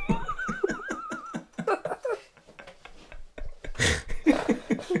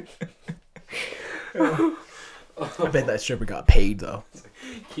 I bet that stripper got paid though.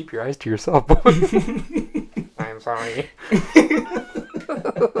 Keep your eyes to yourself, boy. I'm sorry.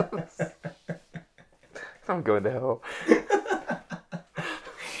 I'm going to hell.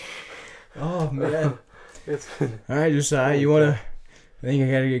 Oh man. It's been... All right, Josiah, you wanna? I think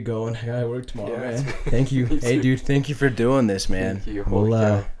I gotta get going. I gotta work tomorrow, man. Thank you. Hey, dude, thank you for doing this, man. Thank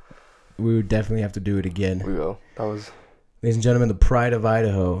you. We would definitely have to do it again. We will. That was. Ladies and gentlemen, the pride of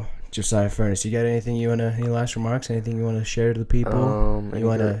Idaho, Josiah Furniss. You got anything any last remarks? Anything you want to share to the people? You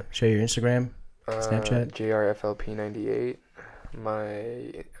want to share your Instagram, Snapchat? JRFLP98.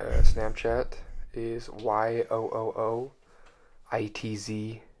 My Snapchat is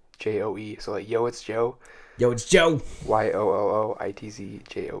YOOOITZJOE. So like, yo, it's Joe. Yo, it's Joe.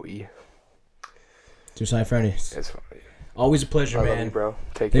 YOOOITZJOE. Josiah Furniss. It's fine. Always a pleasure, I man. love you, bro.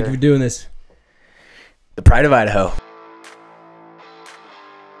 Thank you for doing this. The pride of Idaho.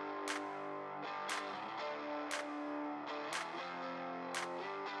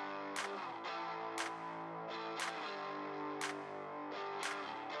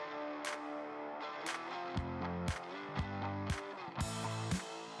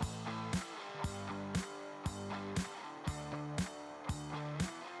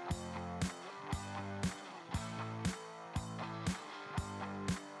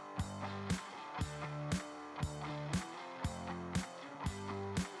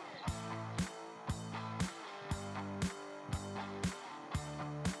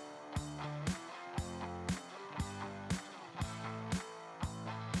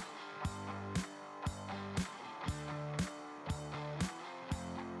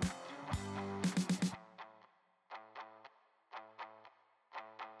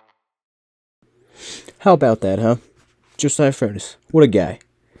 How about that, huh? Josiah Furniss. What a guy.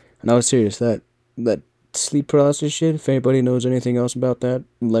 And I was serious, that sleep paralysis shit, if anybody knows anything else about that,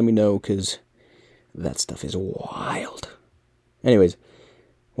 let me know, because that stuff is wild. Anyways,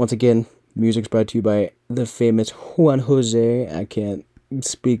 once again, music's brought to you by the famous Juan Jose. I can't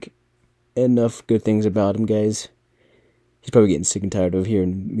speak enough good things about him, guys. He's probably getting sick and tired of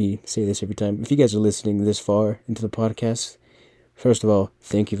hearing me say this every time. If you guys are listening this far into the podcast, first of all,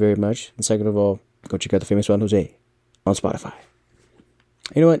 thank you very much. And second of all, go check out the famous Juan Jose on Spotify.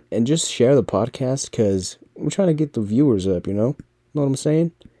 You know what? And just share the podcast, because we're trying to get the viewers up, you know? Know what I'm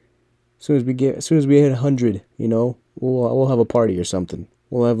saying? As soon as we hit 100, you know, we'll have a party or something.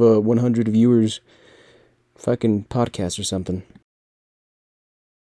 We'll have a 100 viewers fucking podcast or something.